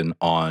dependent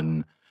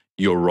on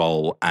your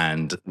role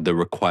and the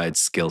required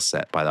skill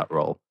set by that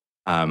role.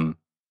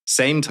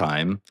 Same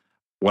time,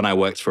 when I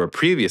worked for a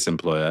previous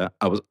employer,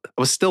 I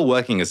was still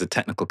working as a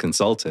technical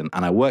consultant,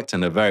 and I worked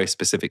in a very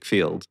specific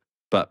field.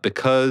 But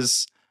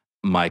because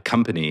my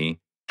company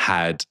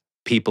had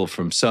people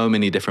from so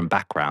many different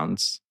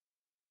backgrounds,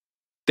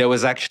 there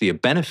was actually a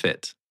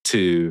benefit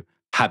to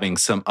having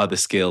some other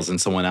skills in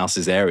someone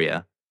else's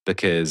area,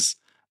 because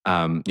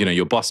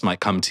your boss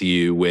might come to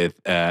you with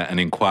an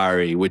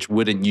inquiry which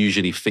wouldn't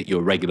usually fit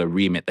your regular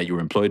remit that you were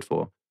employed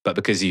for. But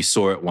because you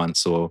saw it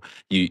once or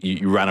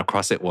you ran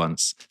across it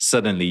once,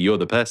 suddenly you're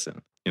the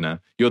person.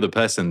 You're the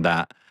person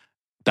that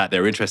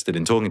they're interested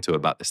in talking to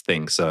about this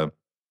thing. So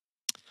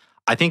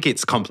I think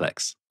it's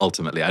complex,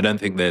 ultimately. I don't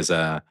think there's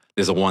a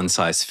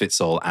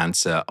one-size-fits-all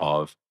answer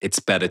of it's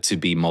better to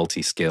be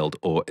multi-skilled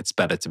or it's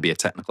better to be a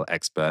technical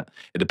expert.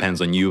 It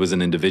depends on you as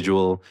an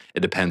individual.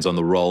 It depends on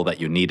the role that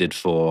you're needed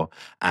for.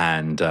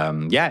 And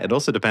it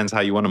also depends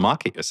how you want to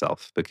market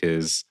yourself,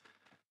 because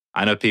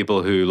I know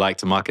people who like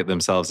to market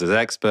themselves as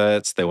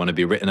experts. They want to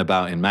be written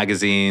about in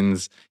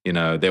magazines.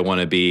 They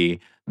want to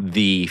be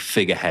the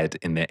figurehead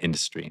in their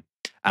industry.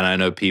 And I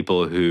know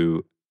people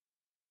who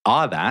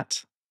are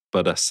that,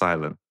 but are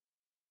silent.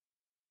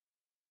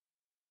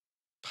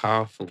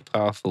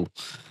 Powerful.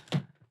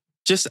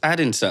 Just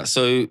adding to that,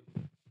 so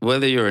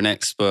whether you're an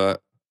expert,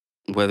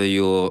 whether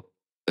you're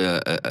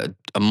a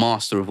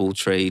master of all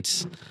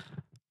trades,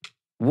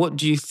 what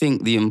do you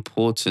think the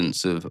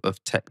importance of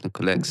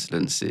technical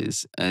excellence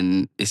is?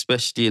 And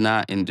especially in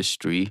our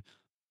industry,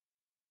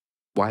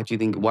 why do you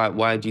think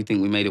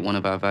we made it one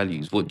of our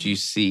values? What do you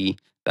see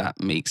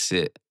that makes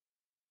it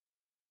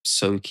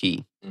so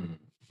key?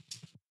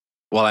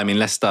 Well, I mean,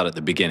 let's start at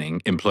the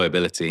beginning.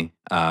 Employability.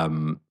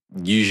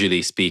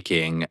 Usually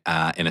speaking,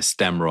 in a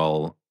STEM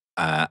role,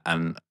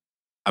 and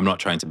I'm not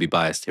trying to be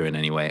biased here in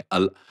any way,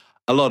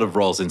 a lot of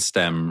roles in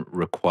STEM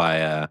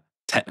require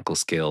technical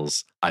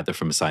skills, either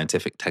from a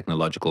scientific,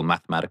 technological,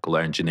 mathematical,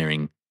 or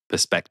engineering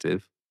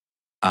perspective.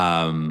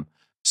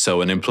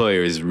 So an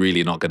employer is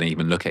really not going to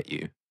even look at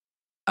you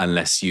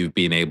unless you've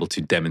been able to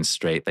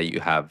demonstrate that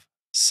you have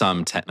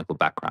some technical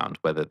background,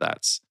 whether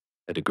that's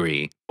a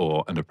degree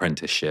or an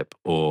apprenticeship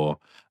or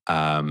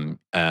an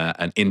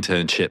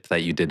internship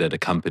that you did at a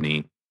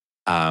company,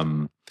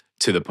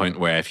 to the point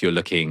where if you're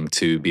looking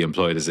to be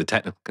employed as a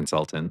technical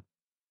consultant,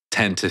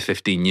 10 to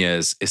 15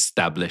 years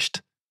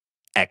established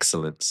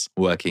excellence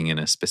working in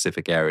a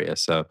specific area.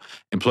 So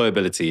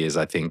employability is,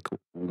 I think,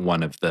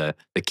 one of the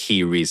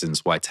key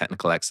reasons why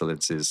technical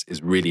excellence is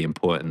really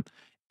important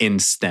in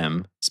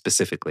STEM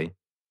specifically.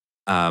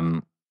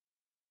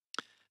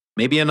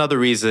 Maybe another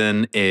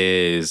reason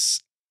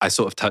is, I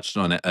sort of touched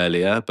on it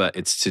earlier, but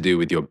it's to do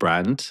with your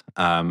brand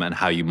and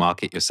how you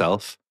market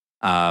yourself.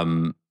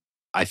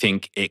 I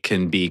think it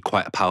can be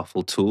quite a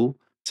powerful tool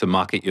to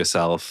market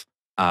yourself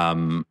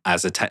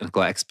as a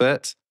technical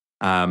expert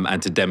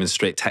and to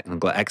demonstrate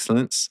technical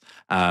excellence.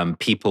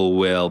 People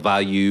will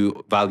value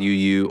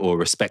you or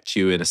respect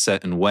you in a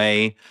certain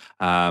way.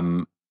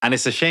 And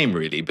it's a shame,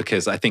 really,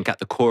 because I think at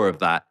the core of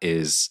that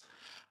is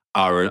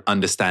our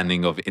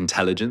understanding of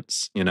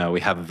intelligence. We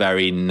have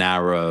very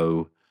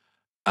narrow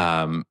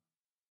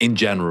in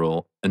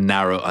general, a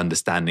narrow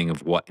understanding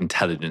of what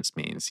intelligence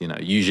means. You know,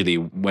 usually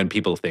when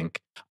people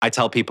think, I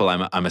tell people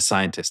I'm a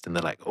scientist, and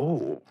they're like,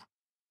 "Oh,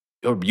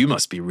 you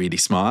must be really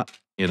smart,"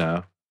 you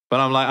know. But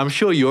I'm like, I'm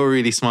sure you're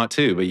really smart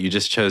too, but you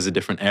just chose a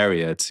different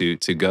area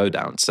to go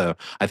down. So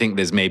I think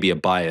there's maybe a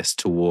bias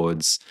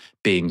towards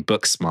being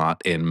book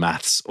smart in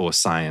maths or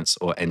science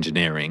or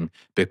engineering,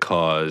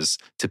 because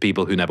to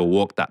people who never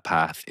walked that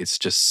path, it's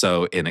just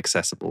so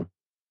inaccessible.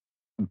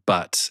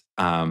 But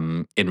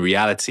in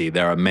reality,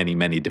 there are many,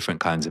 many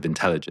different kinds of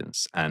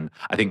intelligence. And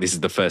I think this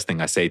is the first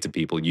thing I say to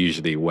people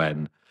usually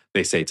when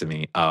they say to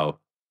me, "Oh,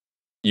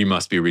 you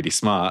must be really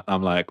smart."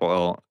 I'm like,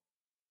 well,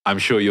 I'm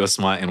sure you're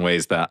smart in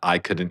ways that I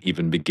couldn't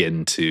even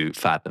begin to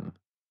fathom.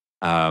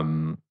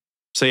 Um,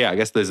 so yeah, I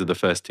guess those are the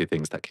first two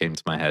things that came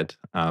to my head.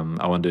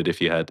 I wondered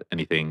if you had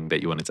anything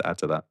that you wanted to add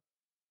to that.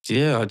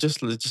 Yeah, I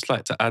just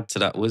like to add to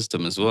that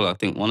wisdom as well. I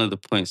think one of the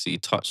points that you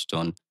touched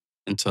on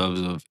in terms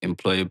of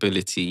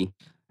employability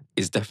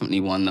is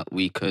definitely one that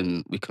we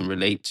can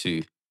relate to.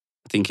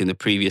 I think in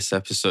the previous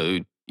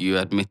episode you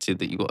admitted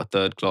that you got a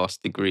third class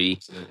degree.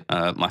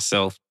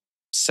 Myself,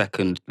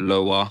 second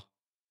lower.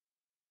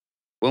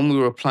 When we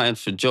were applying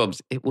for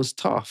jobs, it was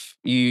tough.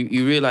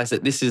 You realize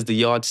that this is the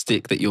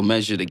yardstick that you're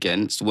measured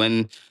against.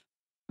 When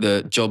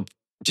the job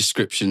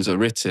descriptions are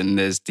written,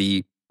 there's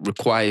the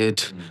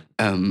required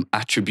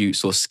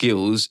attributes or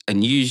skills,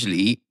 and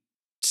usually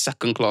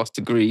second class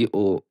degree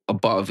or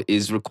above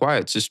is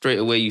required. So straight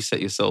away you set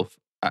yourself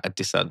at a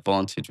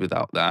disadvantage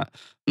without that.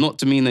 Not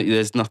to mean that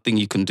there's nothing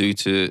you can do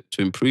to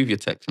improve your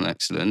technical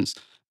excellence,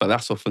 but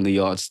that's often the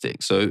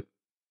yardstick. So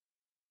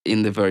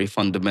in the very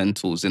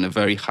fundamentals, in a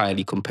very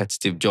highly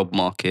competitive job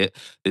market,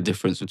 the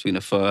difference between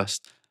a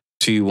first,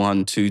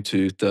 2-1,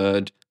 2-2,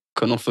 third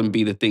can often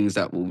be the things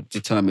that will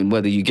determine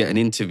whether you get an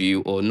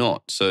interview or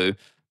not. So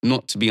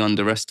not to be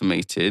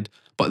underestimated,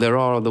 but there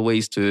are other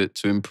ways to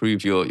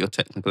improve your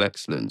technical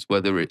excellence,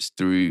 whether it's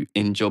through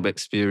in-job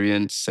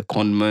experience,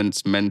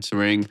 secondments,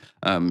 mentoring,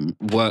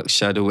 work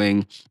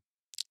shadowing,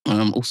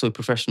 also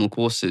professional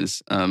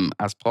courses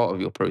as part of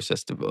your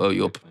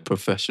your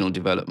professional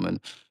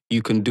development.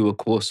 You can do a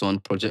course on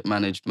project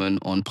management,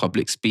 on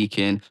public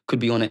speaking, could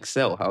be on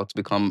Excel, how to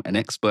become an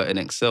expert in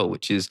Excel,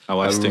 which is My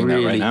wife's doing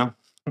that right now.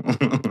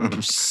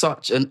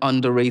 such an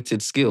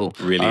underrated skill.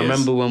 Really I is.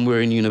 remember when we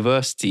were in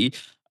university,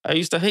 I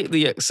used to hate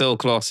the Excel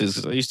classes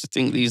because I used to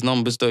think these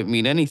numbers don't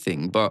mean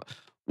anything. But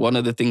one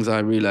of the things I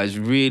realized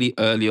really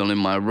early on in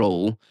my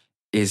role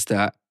is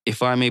that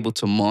if I'm able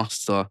to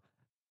master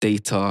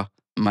data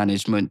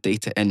management,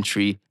 data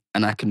entry,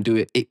 and I can do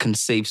it, it can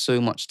save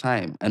so much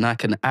time and I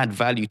can add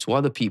value to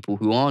other people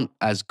who aren't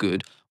as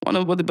good. One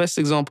of the best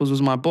examples was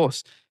my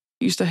boss.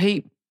 He used to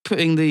hate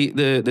putting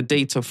the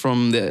data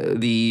from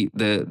the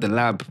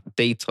lab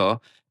data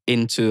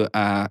into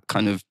a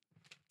kind of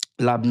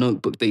lab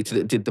notebook data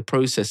that did the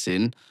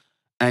processing.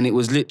 And it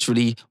was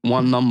literally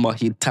one number,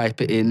 he'd type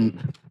it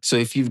in. So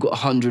if you've got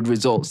 100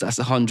 results, that's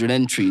 100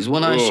 entries.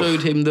 When I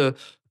showed him the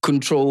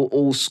control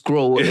all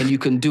scroll and you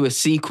can do a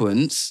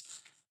sequence,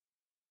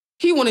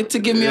 he wanted to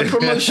give me a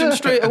promotion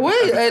straight away.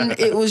 And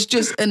it was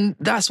just, and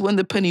that's when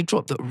the penny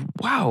dropped that,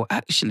 wow,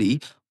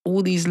 actually,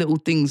 all these little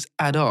things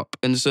add up.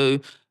 And so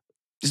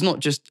it's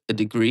not just a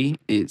degree,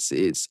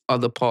 it's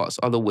other parts,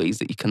 other ways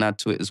that you can add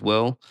to it as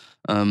well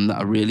that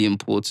are really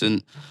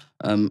important.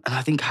 And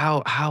I think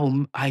how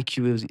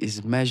IQ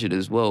is measured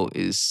as well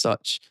is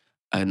such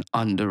an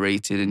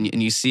underrated,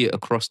 and you see it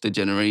across the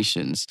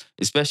generations,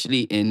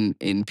 especially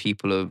in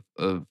people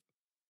of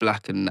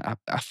Black and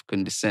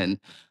African descent.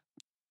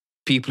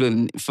 People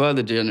in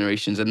further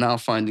generations are now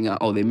finding out,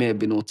 oh, they may have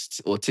been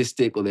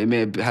autistic or they may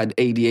have had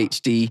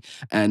ADHD.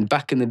 And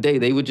back in the day,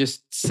 they were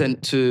just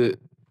sent to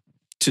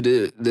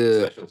the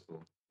Special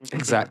school.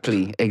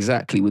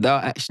 exactly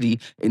without actually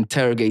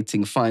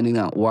interrogating, finding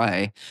out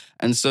why.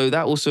 And so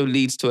that also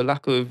leads to a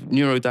lack of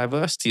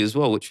neurodiversity as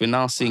well, which we're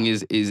now seeing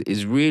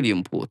is really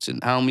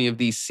important. How many of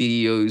these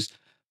CEOs,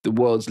 the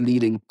world's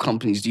leading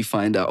companies, do you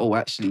find out, oh,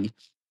 actually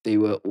they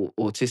were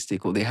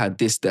autistic or they had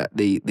this that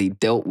they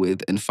dealt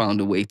with and found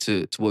a way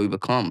to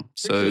overcome?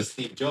 So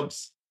Steve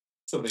Jobs.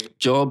 Something.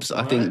 Jobs,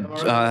 Am I think,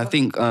 right? Am I right? I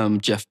think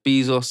Jeff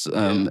Bezos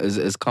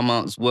has come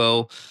out as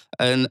well,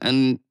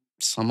 and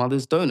some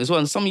others don't as well,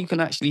 and some you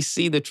can actually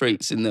see the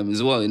traits in them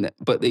as well.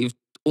 But they've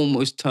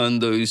almost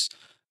turned those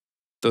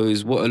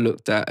what are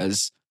looked at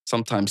as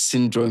sometimes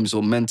syndromes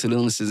or mental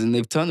illnesses, and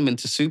they've turned them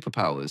into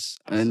superpowers.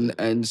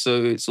 And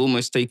so it's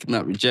almost taking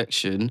that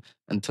rejection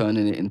and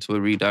turning it into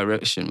a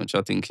redirection, which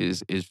I think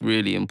is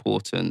really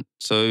important.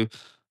 So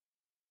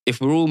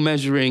if we're all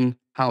measuring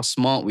how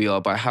smart we are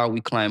by how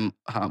we climb,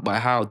 by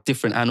how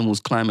different animals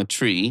climb a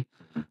tree,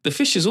 the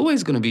fish is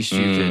always going to be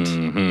stupid.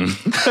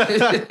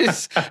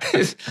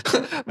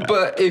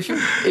 But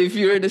if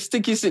you're in a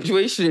sticky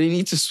situation and you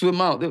need to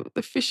swim out,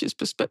 the fish's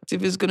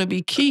perspective is going to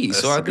be key. That's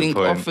so I think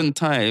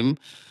oftentimes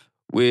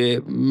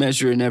we're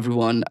measuring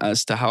everyone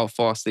as to how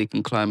fast they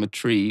can climb a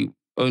tree,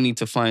 only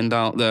to find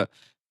out that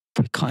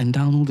they're cutting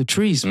down all the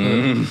trees.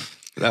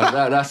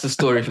 That's a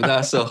story.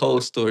 That's a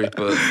whole story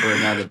for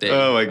another day.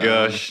 Oh my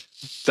gosh.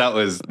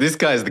 This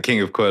guy's the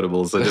king of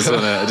quotables. I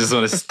just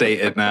want to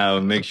state it now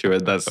and make sure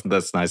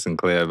that's nice and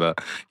clear.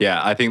 But yeah,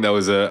 I think that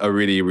was a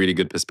really, really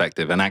good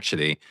perspective. And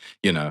actually,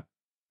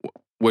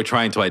 we're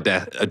trying to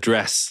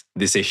address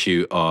this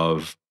issue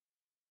of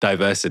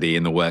diversity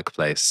in the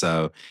workplace.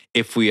 So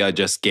if we are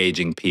just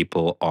gauging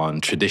people on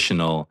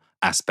traditional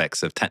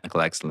aspects of technical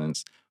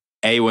excellence,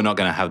 we're not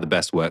going to have the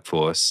best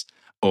workforce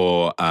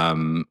or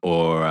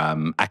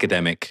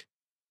academic.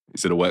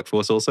 Is it a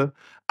workforce also?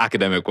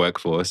 Academic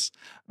workforce.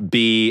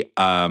 B,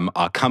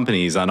 our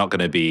companies are not going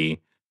to be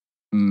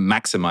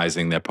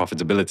maximizing their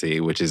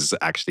profitability, which is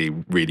actually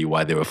really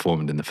why they were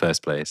formed in the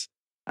first place.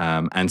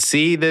 And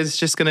C, there's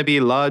just going to be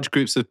large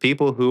groups of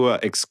people who are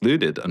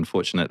excluded,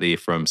 unfortunately,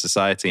 from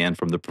society and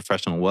from the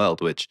professional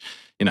world, which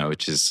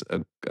is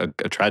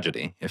a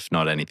tragedy, if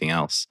not anything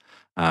else.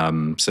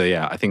 So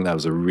yeah, I think that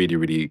was a really,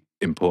 really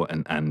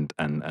important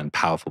and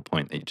powerful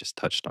point that you just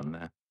touched on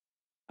there.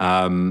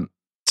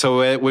 So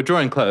we're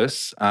drawing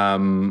close.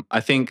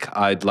 I think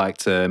I'd like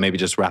to maybe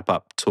just wrap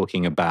up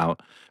talking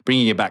about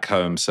bringing it back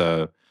home.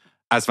 So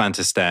as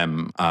Vanta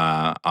STEM,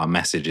 our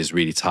message is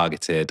really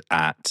targeted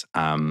at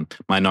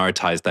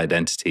minoritized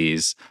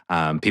identities,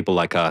 people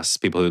like us,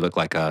 people who look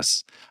like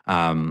us.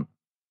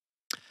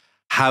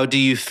 How do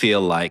you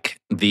feel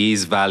like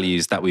these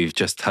values that we've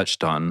just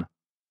touched on,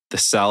 the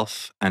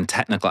self and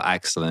technical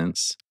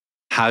excellence,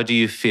 how do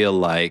you feel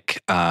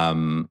like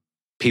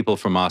people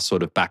from our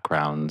sort of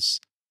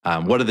backgrounds,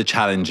 what are the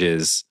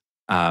challenges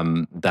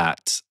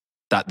that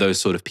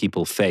those sort of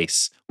people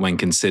face when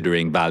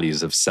considering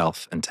values of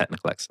self and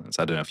technical excellence?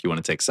 I don't know if you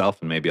want to take self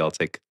and maybe I'll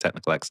take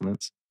technical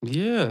excellence.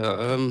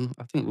 Yeah,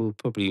 I think we'll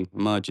probably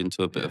merge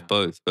into a bit of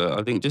both. But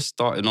I think just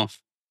starting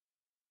off,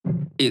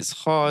 it's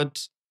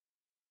hard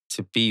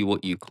to be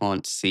what you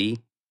can't see.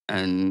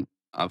 And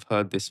I've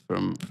heard this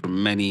from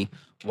many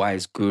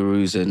wise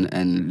gurus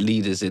and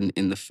leaders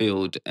in the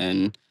field.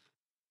 And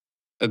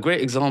a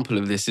great example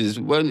of this is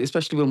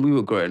especially when we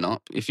were growing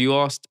up, if you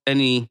asked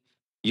any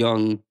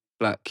young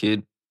black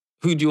kid,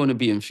 who do you want to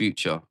be in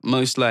future?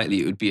 Most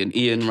likely it would be an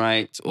Ian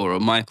Wright or a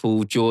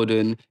Michael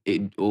Jordan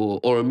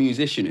or a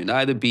musician. It'd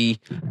either be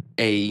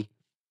a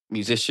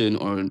musician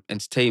or an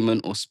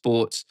entertainment or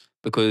sports,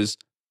 because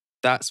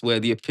that's where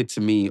the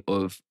epitome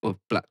of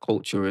black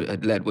culture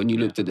had led. When you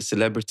looked at the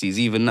celebrities,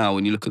 even now,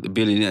 when you look at the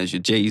billionaires,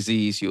 your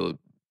Jay-Z's, your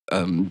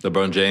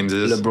LeBron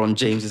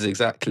Jameses,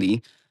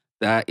 exactly,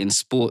 that in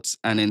sports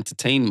and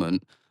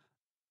entertainment.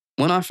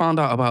 When I found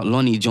out about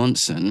Lonnie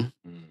Johnson,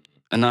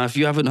 and now if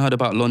you haven't heard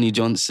about Lonnie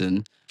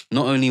Johnson,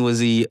 not only was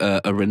he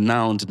a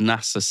renowned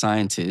NASA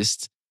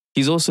scientist,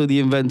 he's also the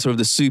inventor of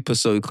the Super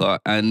Soaker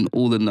and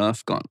all the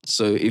Nerf guns.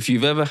 So if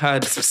you've ever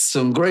had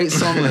some great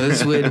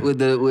summers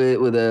with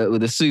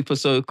a Super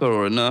Soaker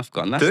or a Nerf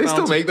gun, do they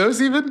still make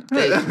those even?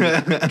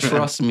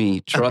 Trust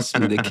me,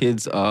 the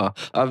kids are.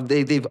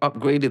 They've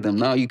upgraded them.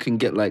 Now you can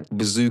get like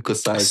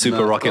bazooka-sized Super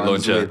Nerf rocket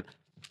guns launcher.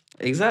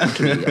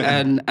 Exactly,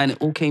 and it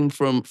all came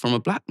from a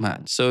black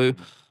man. So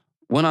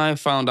when I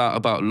found out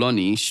about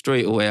Lonnie,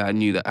 straight away I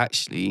knew that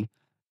actually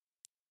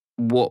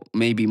what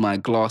maybe my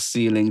glass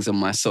ceilings and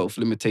my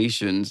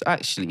self-limitations,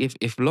 actually,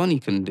 if Lonnie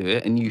can do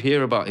it, and you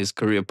hear about his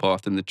career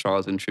path and the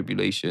trials and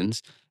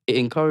tribulations, it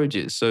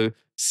encourages. So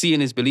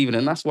seeing is believing.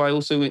 And that's why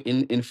also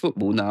in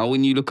football now,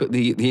 when you look at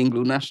the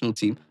England national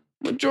team,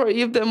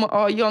 majority of them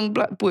are young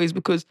black boys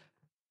because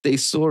they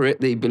saw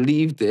it, they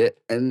believed it,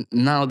 and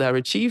now they're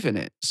achieving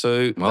it.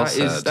 So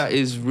that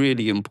is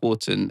really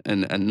important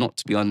and not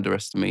to be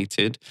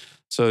underestimated.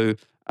 So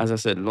as I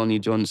said, Lonnie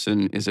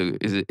Johnson is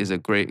a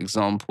great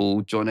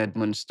example. John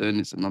Edmondston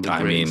is another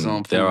great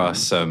example. There are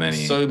so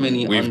many.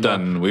 We've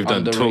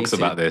done talks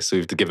about this.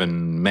 We've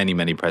given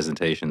many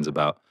presentations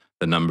about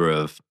the number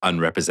of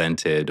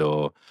unrepresented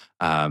or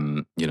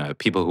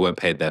people who weren't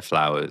paid their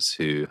flowers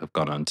who have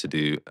gone on to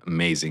do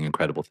amazing,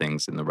 incredible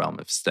things in the realm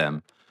of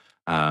STEM.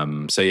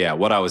 So yeah,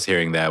 what I was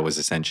hearing there was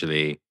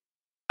essentially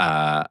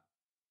there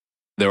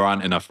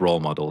aren't enough role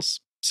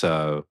models.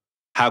 So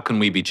how can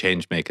we be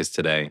change makers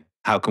today?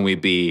 How can we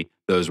be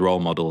those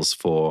role models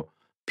for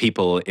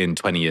people in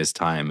 20 years'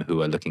 time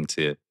who are looking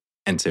to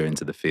enter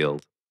into the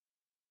field?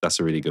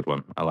 That's a really good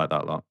one. I like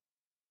that a lot.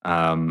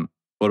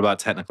 What about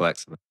technical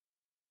excellence?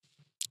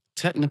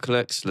 Technical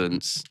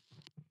excellence,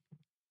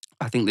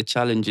 I think the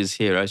challenges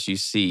here, as you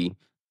see,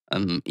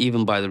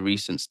 even by the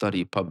recent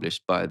study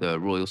published by the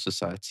Royal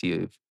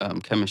Society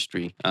of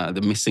Chemistry,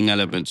 the Missing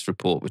Elements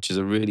report, which is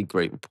a really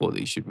great report that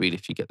you should read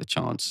if you get the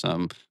chance.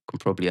 Can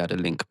probably add a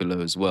link below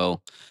as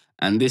well.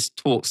 And this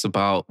talks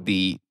about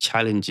the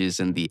challenges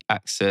and the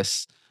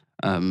access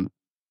to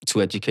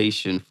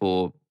education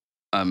for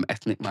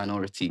ethnic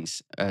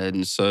minorities.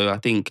 And so I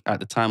think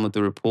at the time of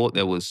the report,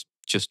 there was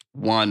just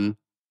one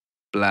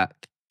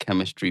black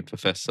chemistry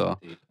professor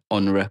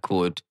on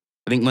record.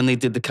 I think when they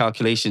did the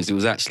calculations, it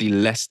was actually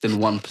less than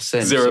 1%.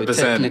 0%. So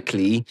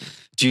technically,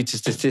 due to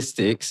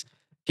statistics,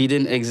 he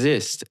didn't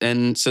exist.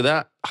 And so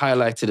that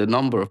highlighted a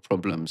number of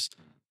problems.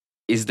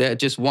 Is there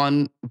just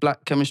one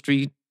black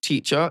chemistry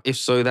teacher? If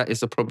so, that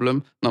is a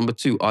problem. Number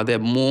two, are there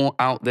more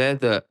out there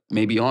that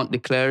maybe aren't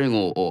declaring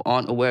or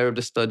aren't aware of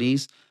the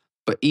studies?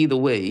 But either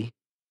way,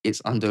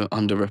 it's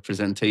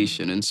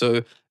underrepresentation. And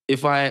so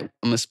if I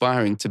am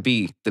aspiring to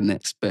be the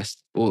next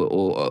best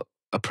or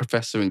a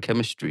professor in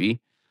chemistry,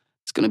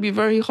 it's going to be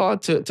very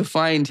hard to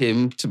find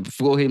him,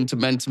 for him to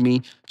mentor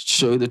me,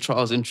 show the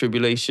trials and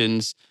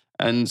tribulations.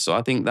 And so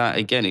I think that,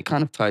 again, it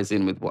kind of ties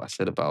in with what I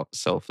said about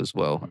self as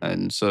well.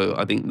 And so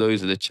I think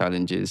those are the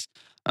challenges.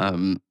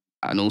 And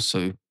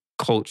also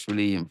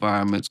culturally,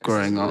 environments,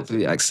 growing up,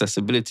 the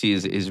accessibility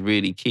is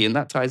really key. And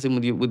that ties in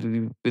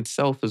with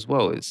self as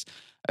well. It's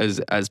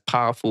as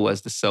powerful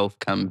as the self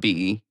can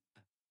be,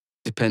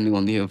 depending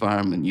on the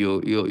environment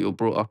you're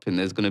brought up in,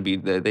 there's going to be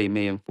they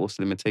may enforce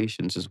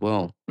limitations as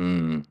well.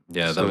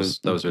 Yeah, So,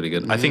 that was really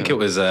good. I think yeah. it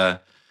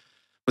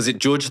was it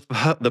George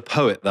the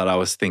poet that I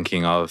was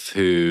thinking of,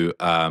 who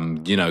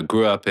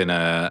grew up in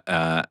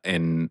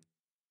in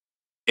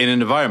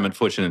an environment,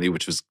 fortunately,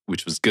 which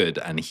was good,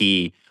 and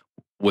he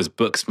was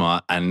book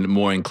smart and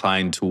more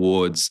inclined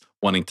towards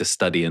wanting to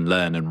study and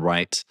learn and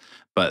write.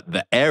 But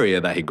the area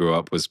that he grew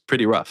up was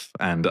pretty rough,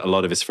 and a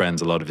lot of his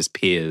friends, a lot of his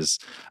peers,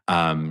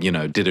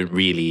 didn't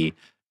really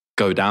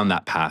go down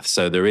that path.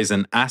 So there is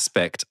an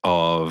aspect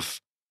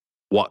of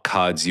what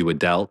cards you were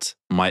dealt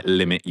might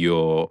limit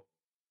your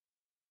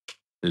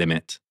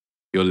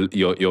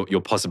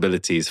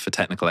possibilities for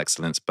technical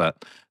excellence,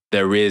 but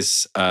there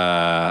is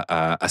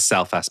a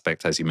self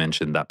aspect, as you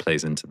mentioned, that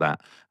plays into that.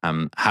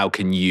 How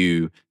can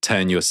you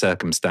turn your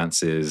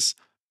circumstances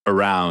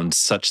around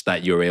such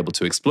that you're able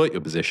to exploit your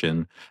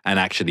position and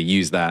actually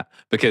use that?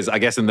 Because I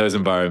guess in those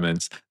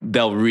environments,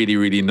 they'll really,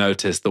 really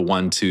notice the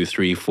 1, 2,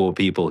 3, 4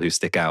 people who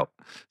stick out.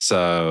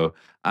 So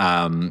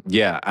and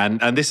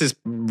this is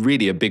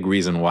really a big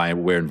reason why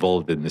we're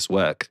involved in this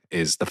work,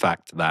 is the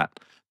fact that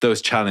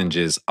those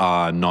challenges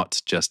are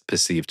not just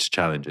perceived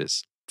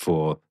challenges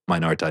for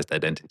minoritized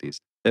identities.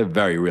 They're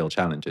very real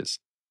challenges.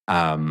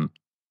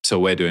 So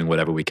we're doing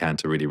whatever we can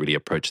to really, really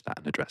approach that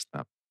and address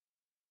that.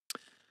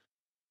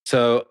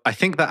 So I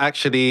think that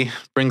actually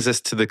brings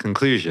us to the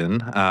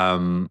conclusion.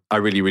 I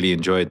really, really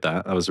enjoyed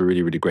that. That was a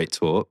really, really great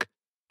talk.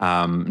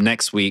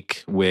 Next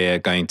week, we're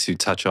going to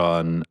touch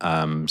on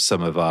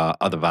some of our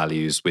other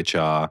values, which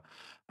are,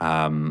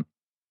 what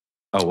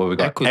we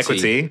got?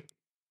 Equity,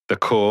 the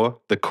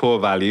core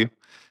value,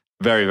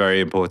 very,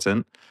 very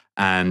important,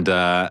 and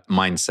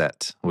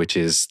mindset, which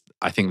is,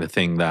 I think, the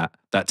thing that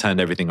turned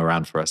everything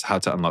around for us, how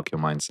to unlock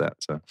your mindset.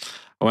 So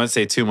I won't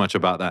say too much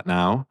about that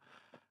now.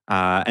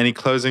 Any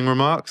closing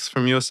remarks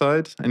from your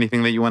side?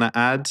 Anything that you want to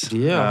add?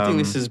 Yeah, I think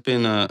this has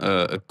been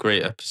a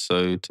great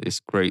episode. It's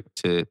great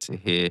to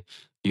hear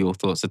your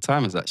thoughts. The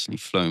time has actually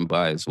flown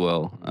by as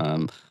well.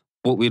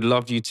 What we'd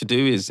love you to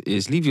do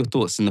is leave your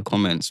thoughts in the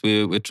comments.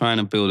 We're trying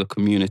to build a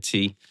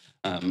community,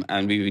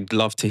 and we would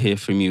love to hear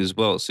from you as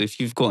well. So if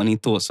you've got any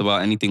thoughts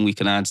about anything we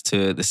can add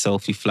to the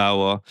selfie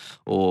flower,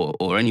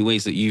 or any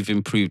ways that you've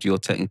improved your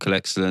technical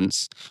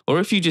excellence, or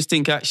if you just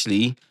think,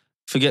 actually,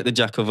 forget the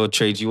jack of all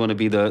trades, you want to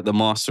be the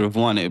master of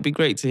one, it would be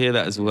great to hear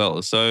that as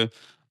well. So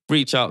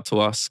reach out to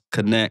us,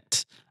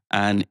 connect,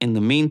 and in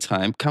the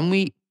meantime, can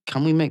we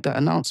make that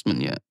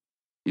announcement yet?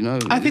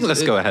 I think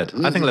let's go ahead.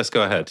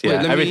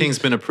 Yeah, everything's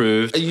been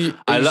approved.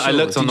 I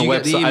looked on the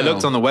website. I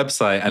looked on the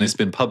website, and it's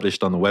been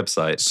published on the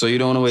website. So you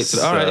don't want to wait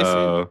till all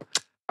right.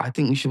 I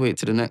think we should wait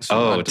to the next one.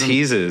 Oh,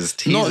 teasers.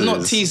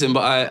 Not teasing,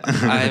 but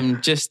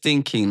I'm just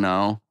thinking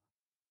now,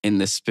 in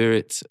the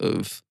spirit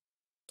of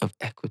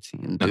equity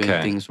and doing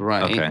things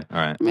right. Okay, all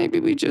right.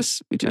 Maybe we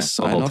just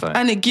sign off,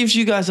 and it gives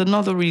you guys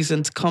another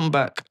reason to come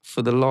back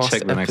for the last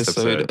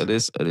episode of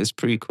this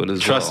prequel as well.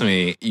 Trust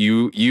me,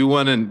 you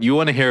want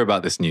to hear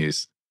about this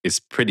news. It's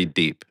pretty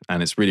deep,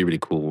 and it's really, really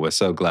cool. We're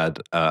so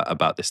glad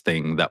about this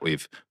thing that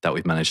we've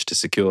managed to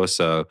secure.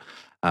 So,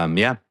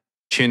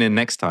 tune in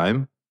next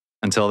time.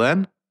 Until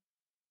then,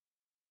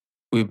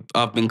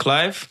 I've been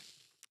Clive.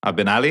 I've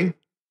been Ali.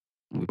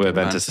 We're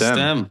Vent to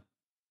STEM.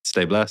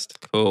 Stay blessed.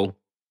 Cool.